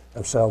day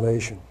of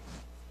salvation.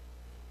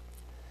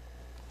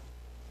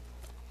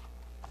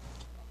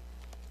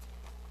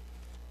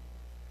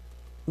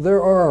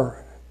 There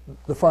are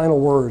the final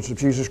words of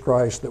Jesus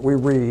Christ that we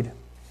read.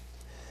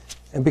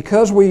 And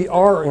because we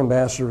are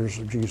ambassadors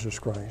of Jesus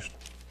Christ,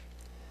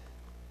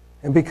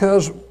 and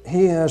because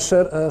he has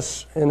set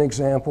us an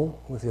example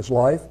with his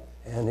life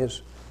and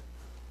his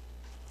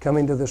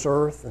coming to this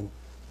earth and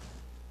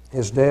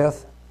his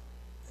death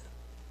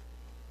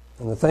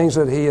and the things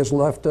that he has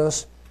left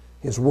us,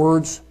 his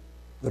words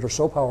that are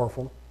so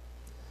powerful,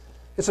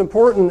 it's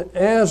important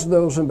as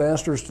those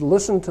ambassadors to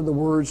listen to the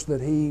words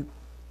that he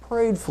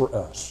prayed for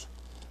us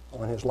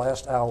on his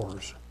last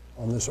hours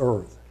on this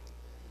earth.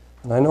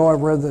 And I know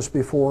I've read this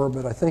before,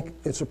 but I think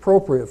it's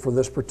appropriate for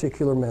this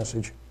particular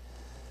message.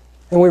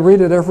 And we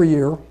read it every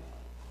year,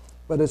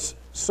 but it's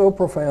so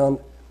profound.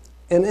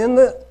 And in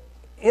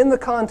the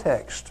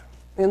context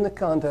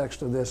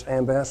of this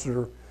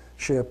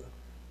ambassadorship,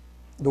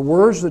 the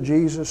words that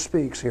Jesus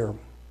speaks here,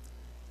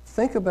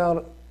 think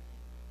about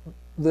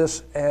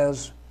this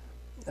as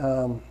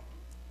how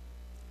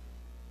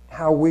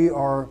we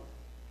are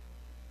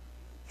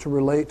to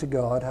relate to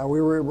God, how we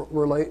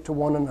relate to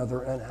one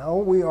another, and how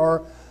we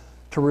are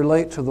to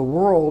relate to the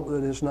world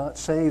that is not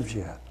saved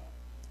yet.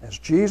 As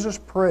Jesus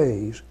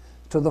prays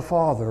to the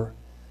Father,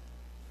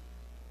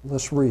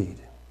 let's read.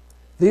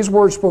 These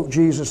words spoke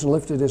Jesus and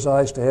lifted his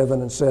eyes to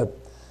heaven and said,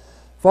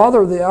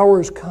 Father, the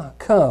hour is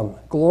come.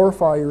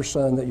 Glorify your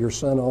Son, that your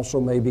Son also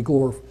may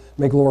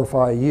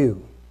glorify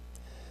you,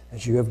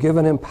 as you have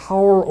given him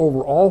power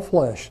over all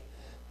flesh,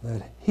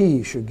 that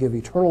he should give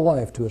eternal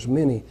life to as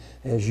many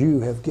as you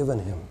have given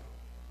him.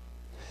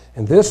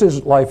 And this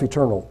is life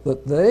eternal,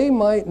 that they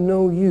might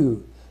know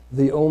you,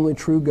 the only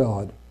true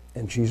God,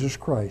 and Jesus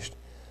Christ,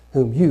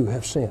 whom you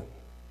have sent.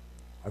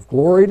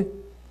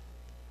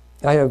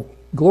 I have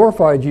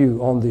glorified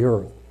you on the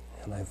earth,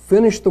 and I have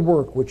finished the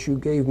work which you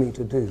gave me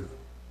to do.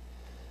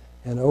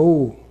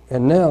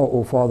 And now,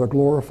 O Father,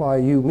 glorify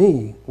you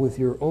me with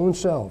your own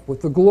self,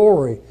 with the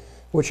glory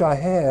which I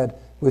had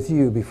with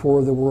you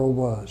before the world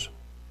was.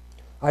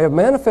 I have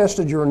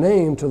manifested your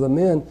name to the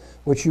men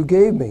which you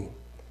gave me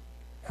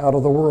out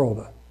of the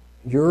world.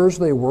 Yours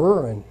they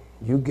were, and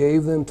you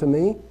gave them to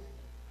me,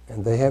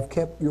 and they have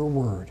kept your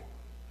word.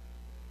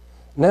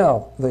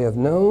 Now they have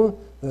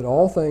known that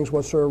all things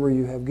whatsoever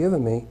you have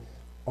given me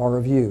are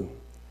of you.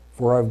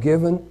 For I have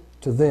given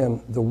to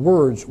them the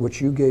words which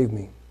you gave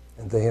me,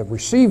 and they have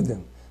received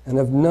them, and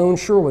have known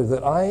surely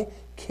that I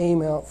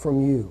came out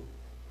from you,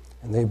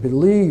 and they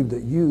believed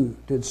that you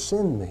did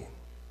send me.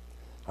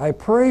 I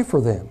pray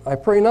for them. I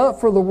pray not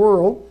for the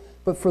world,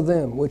 but for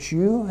them which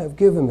you have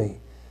given me,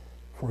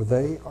 for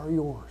they are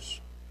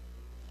yours.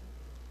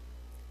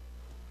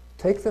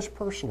 Take this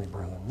personally,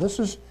 brethren. This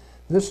is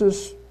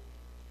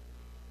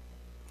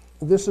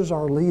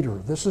our leader.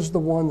 This is the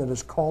one that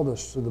has called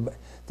us to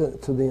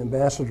the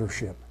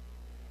ambassadorship.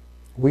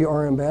 We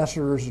are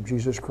ambassadors of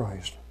Jesus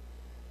Christ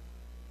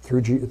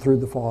through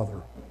the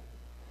Father.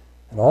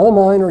 And all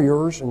mine are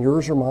yours, and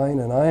yours are mine,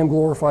 and I am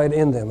glorified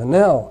in them. And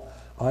now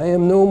I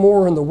am no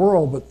more in the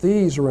world, but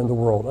these are in the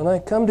world. And I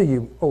come to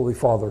you, Holy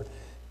Father,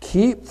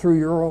 keep through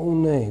your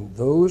own name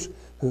those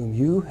whom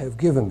you have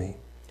given me,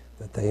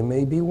 that they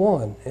may be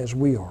one as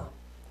we are.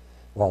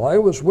 While I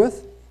was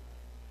with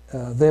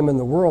them in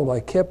the world, I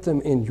kept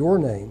them in your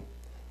name.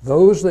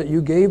 Those that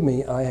you gave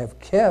me I have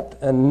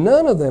kept, and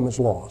none of them is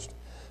lost,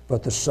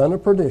 but the son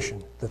of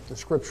perdition, that the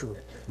scripture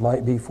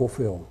might be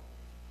fulfilled.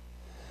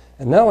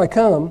 And now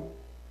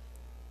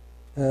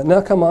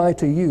come I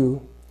to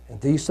you,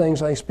 and these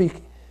things I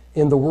speak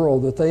in the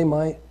world, that they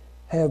might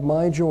have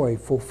my joy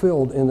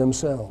fulfilled in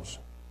themselves.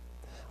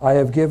 I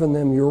have given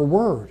them your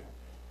word,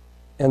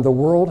 and the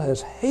world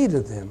has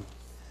hated them,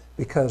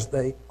 because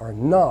they are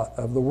not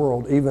of the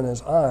world, even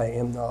as I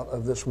am not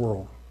of this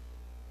world.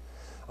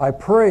 I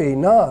pray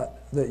not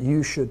that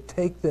you should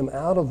take them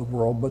out of the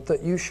world, but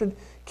that you should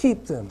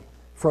keep them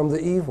from the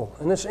evil.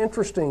 And it's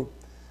interesting,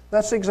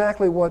 that's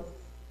exactly what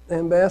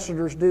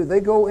ambassadors do.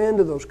 They go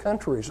into those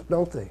countries,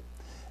 don't they?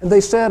 And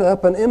they set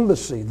up an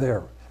embassy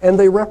there, and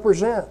they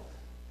represent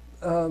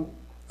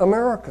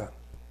America.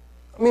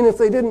 I mean, if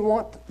they didn't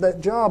want that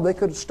job, they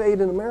could have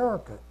stayed in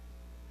America,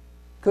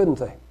 couldn't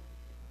they?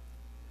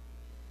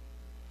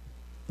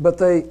 But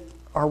they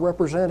are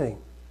representing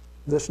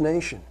this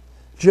nation.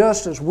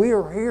 Just as we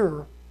are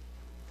here,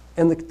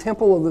 and the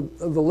temple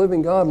of the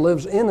living God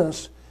lives in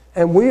us,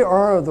 and we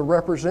are the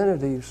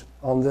representatives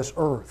on this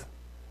earth.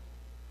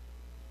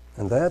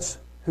 And that's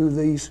who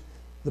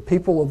the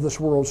people of this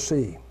world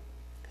see.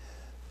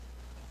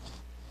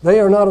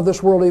 They are not of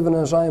this world, even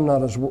as I am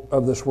not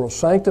of this world.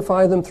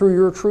 Sanctify them through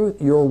your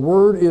truth. Your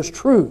word is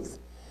truth.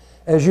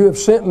 As you have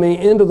sent me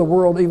into the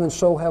world, even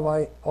so have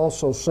I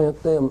also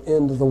sent them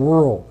into the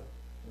world.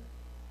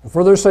 And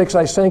for their sakes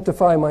I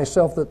sanctify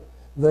myself, that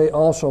they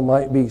also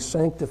might be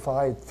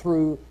sanctified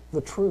through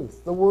the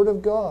truth, the word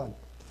of God.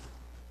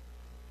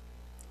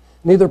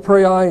 Neither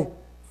pray I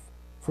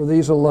for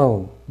these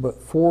alone,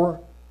 but for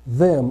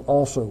them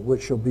also,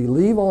 which shall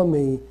believe on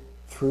me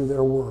through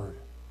their word.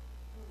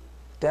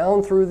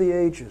 Down through the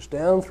ages,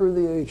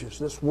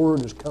 this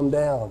word has come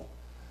down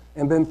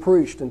and been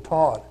preached and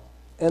taught,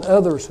 and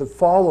others have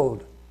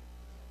followed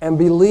and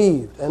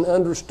believed and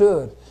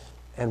understood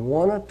and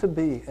wanted to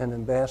be an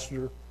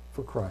ambassador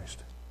for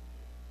Christ.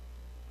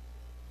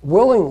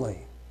 Willingly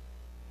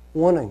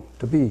wanting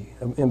to be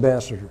an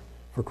ambassador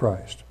for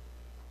Christ.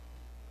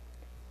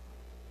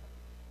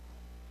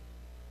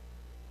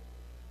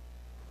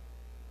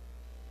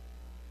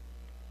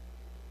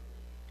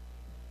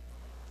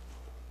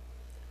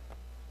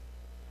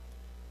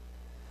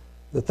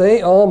 That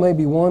they all may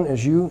be one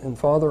as you and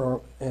Father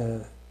are,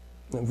 in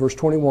verse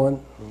 21,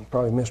 you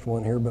probably missed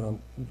one here, but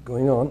I'm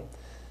going on.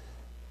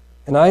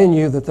 And I in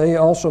you, that they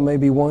also may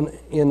be one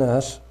in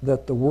us,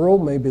 that the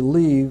world may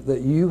believe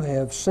that you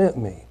have sent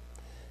me.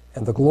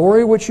 And the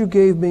glory which you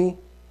gave me,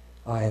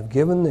 I have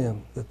given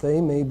them, that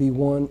they may be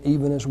one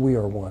even as we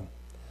are one.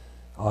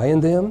 I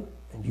and them,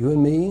 and you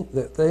and me,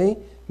 that they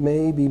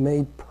may be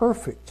made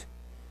perfect,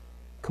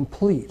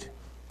 complete,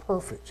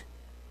 perfect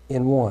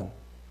in one.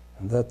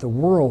 And that the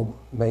world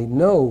may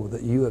know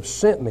that you have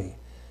sent me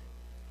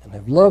and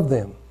have loved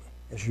them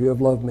as you have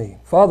loved me.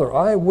 Father,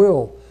 I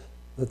will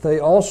that they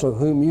also,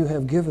 whom you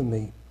have given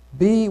me,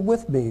 be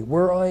with me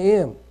where I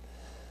am,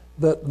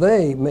 that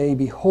they may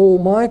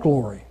behold my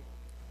glory,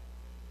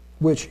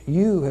 which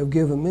you have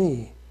given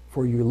me,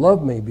 for you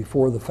loved me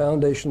before the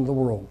foundation of the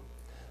world.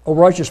 O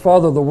righteous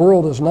Father, the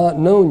world has not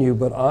known you,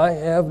 but I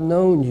have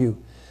known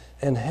you,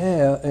 and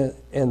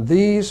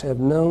these have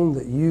known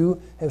that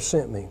you have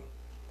sent me.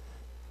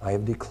 I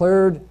have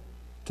declared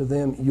to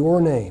them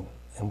your name,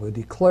 and will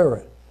declare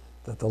it,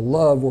 that the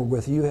love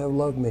wherewith you have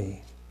loved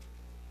me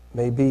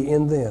may be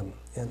in them,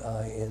 and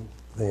I in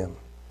them.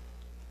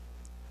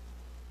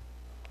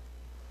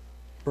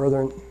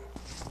 Brethren,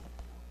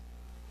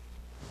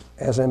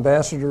 as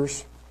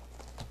ambassadors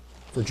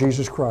for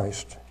Jesus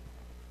Christ,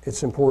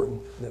 it's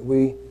important that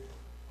we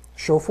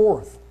show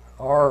forth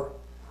our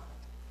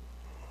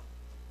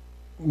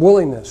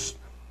willingness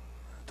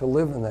to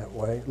live in that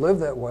way, live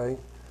that way.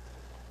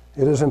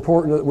 It is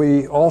important that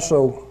we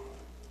also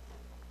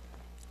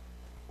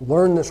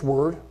learn this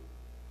word,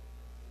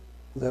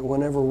 that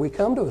whenever we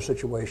come to a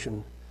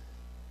situation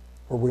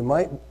where we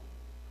might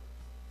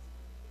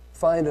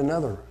find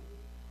another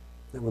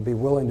that would be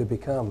willing to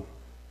become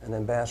an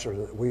ambassador,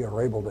 that we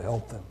are able to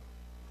help them.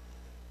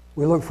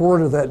 We look forward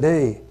to that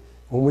day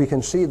when we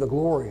can see the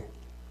glory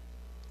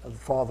of the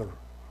Father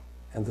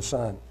and the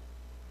Son,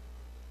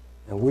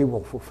 and we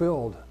will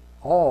fulfill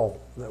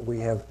all that we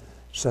have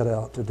set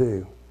out to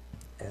do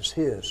as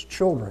His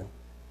children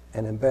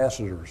and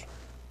ambassadors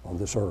on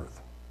this earth.